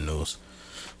had better news,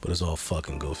 but it's all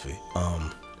fucking goofy.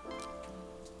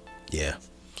 Yeah.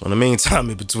 So in the meantime,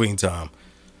 in between time,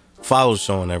 follow the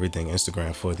show on everything.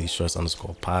 Instagram for the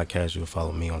 _podcast. You can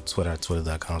follow me on Twitter at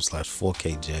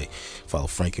twitter.com/4KJ. Follow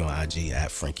Frankie on IG at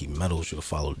Frankie Metals. You can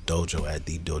follow Dojo at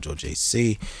the Dojo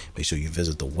JC. Make sure you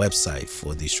visit the website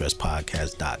for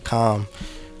thestresspodcast.com.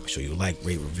 Make sure you like,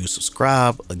 rate, review,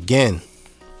 subscribe. Again,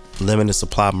 limited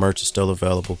supply merch is still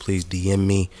available. Please DM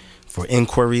me for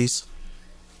inquiries.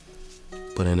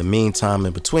 But in the meantime,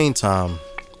 in between time,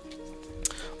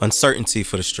 uncertainty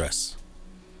for the stress.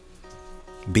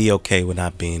 Be okay with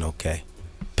not being okay.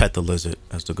 Pet the lizard,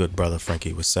 as the good brother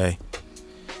Frankie would say.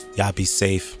 Y'all be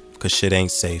safe, cause shit ain't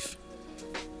safe.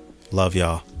 Love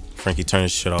y'all. Frankie, turn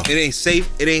this shit off. It ain't safe.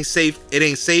 It ain't safe. It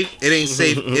ain't safe. It ain't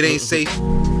safe. It ain't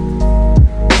safe.